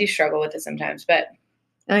do struggle with it sometimes, but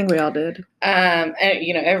I think we all did. And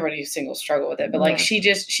everybody single struggle with it, but like she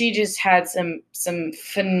just had some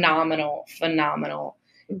phenomenal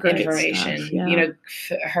Great information. stuff, yeah.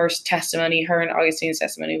 Her testimony, her and Augustine's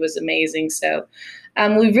testimony was amazing. So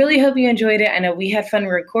we really hope you enjoyed it. I know we had fun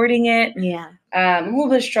recording it. Yeah. A little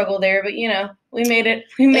bit of struggle there, but we made it.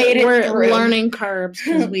 We're through. Learning curves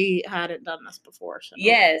because we hadn't done this before. So.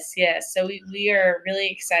 Yes. So we are really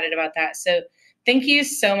excited about that. So thank you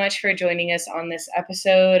so much for joining us on this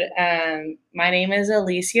episode. My name is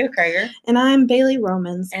Alicia Krager. And I'm Bailey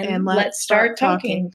Romans. And let's start talking.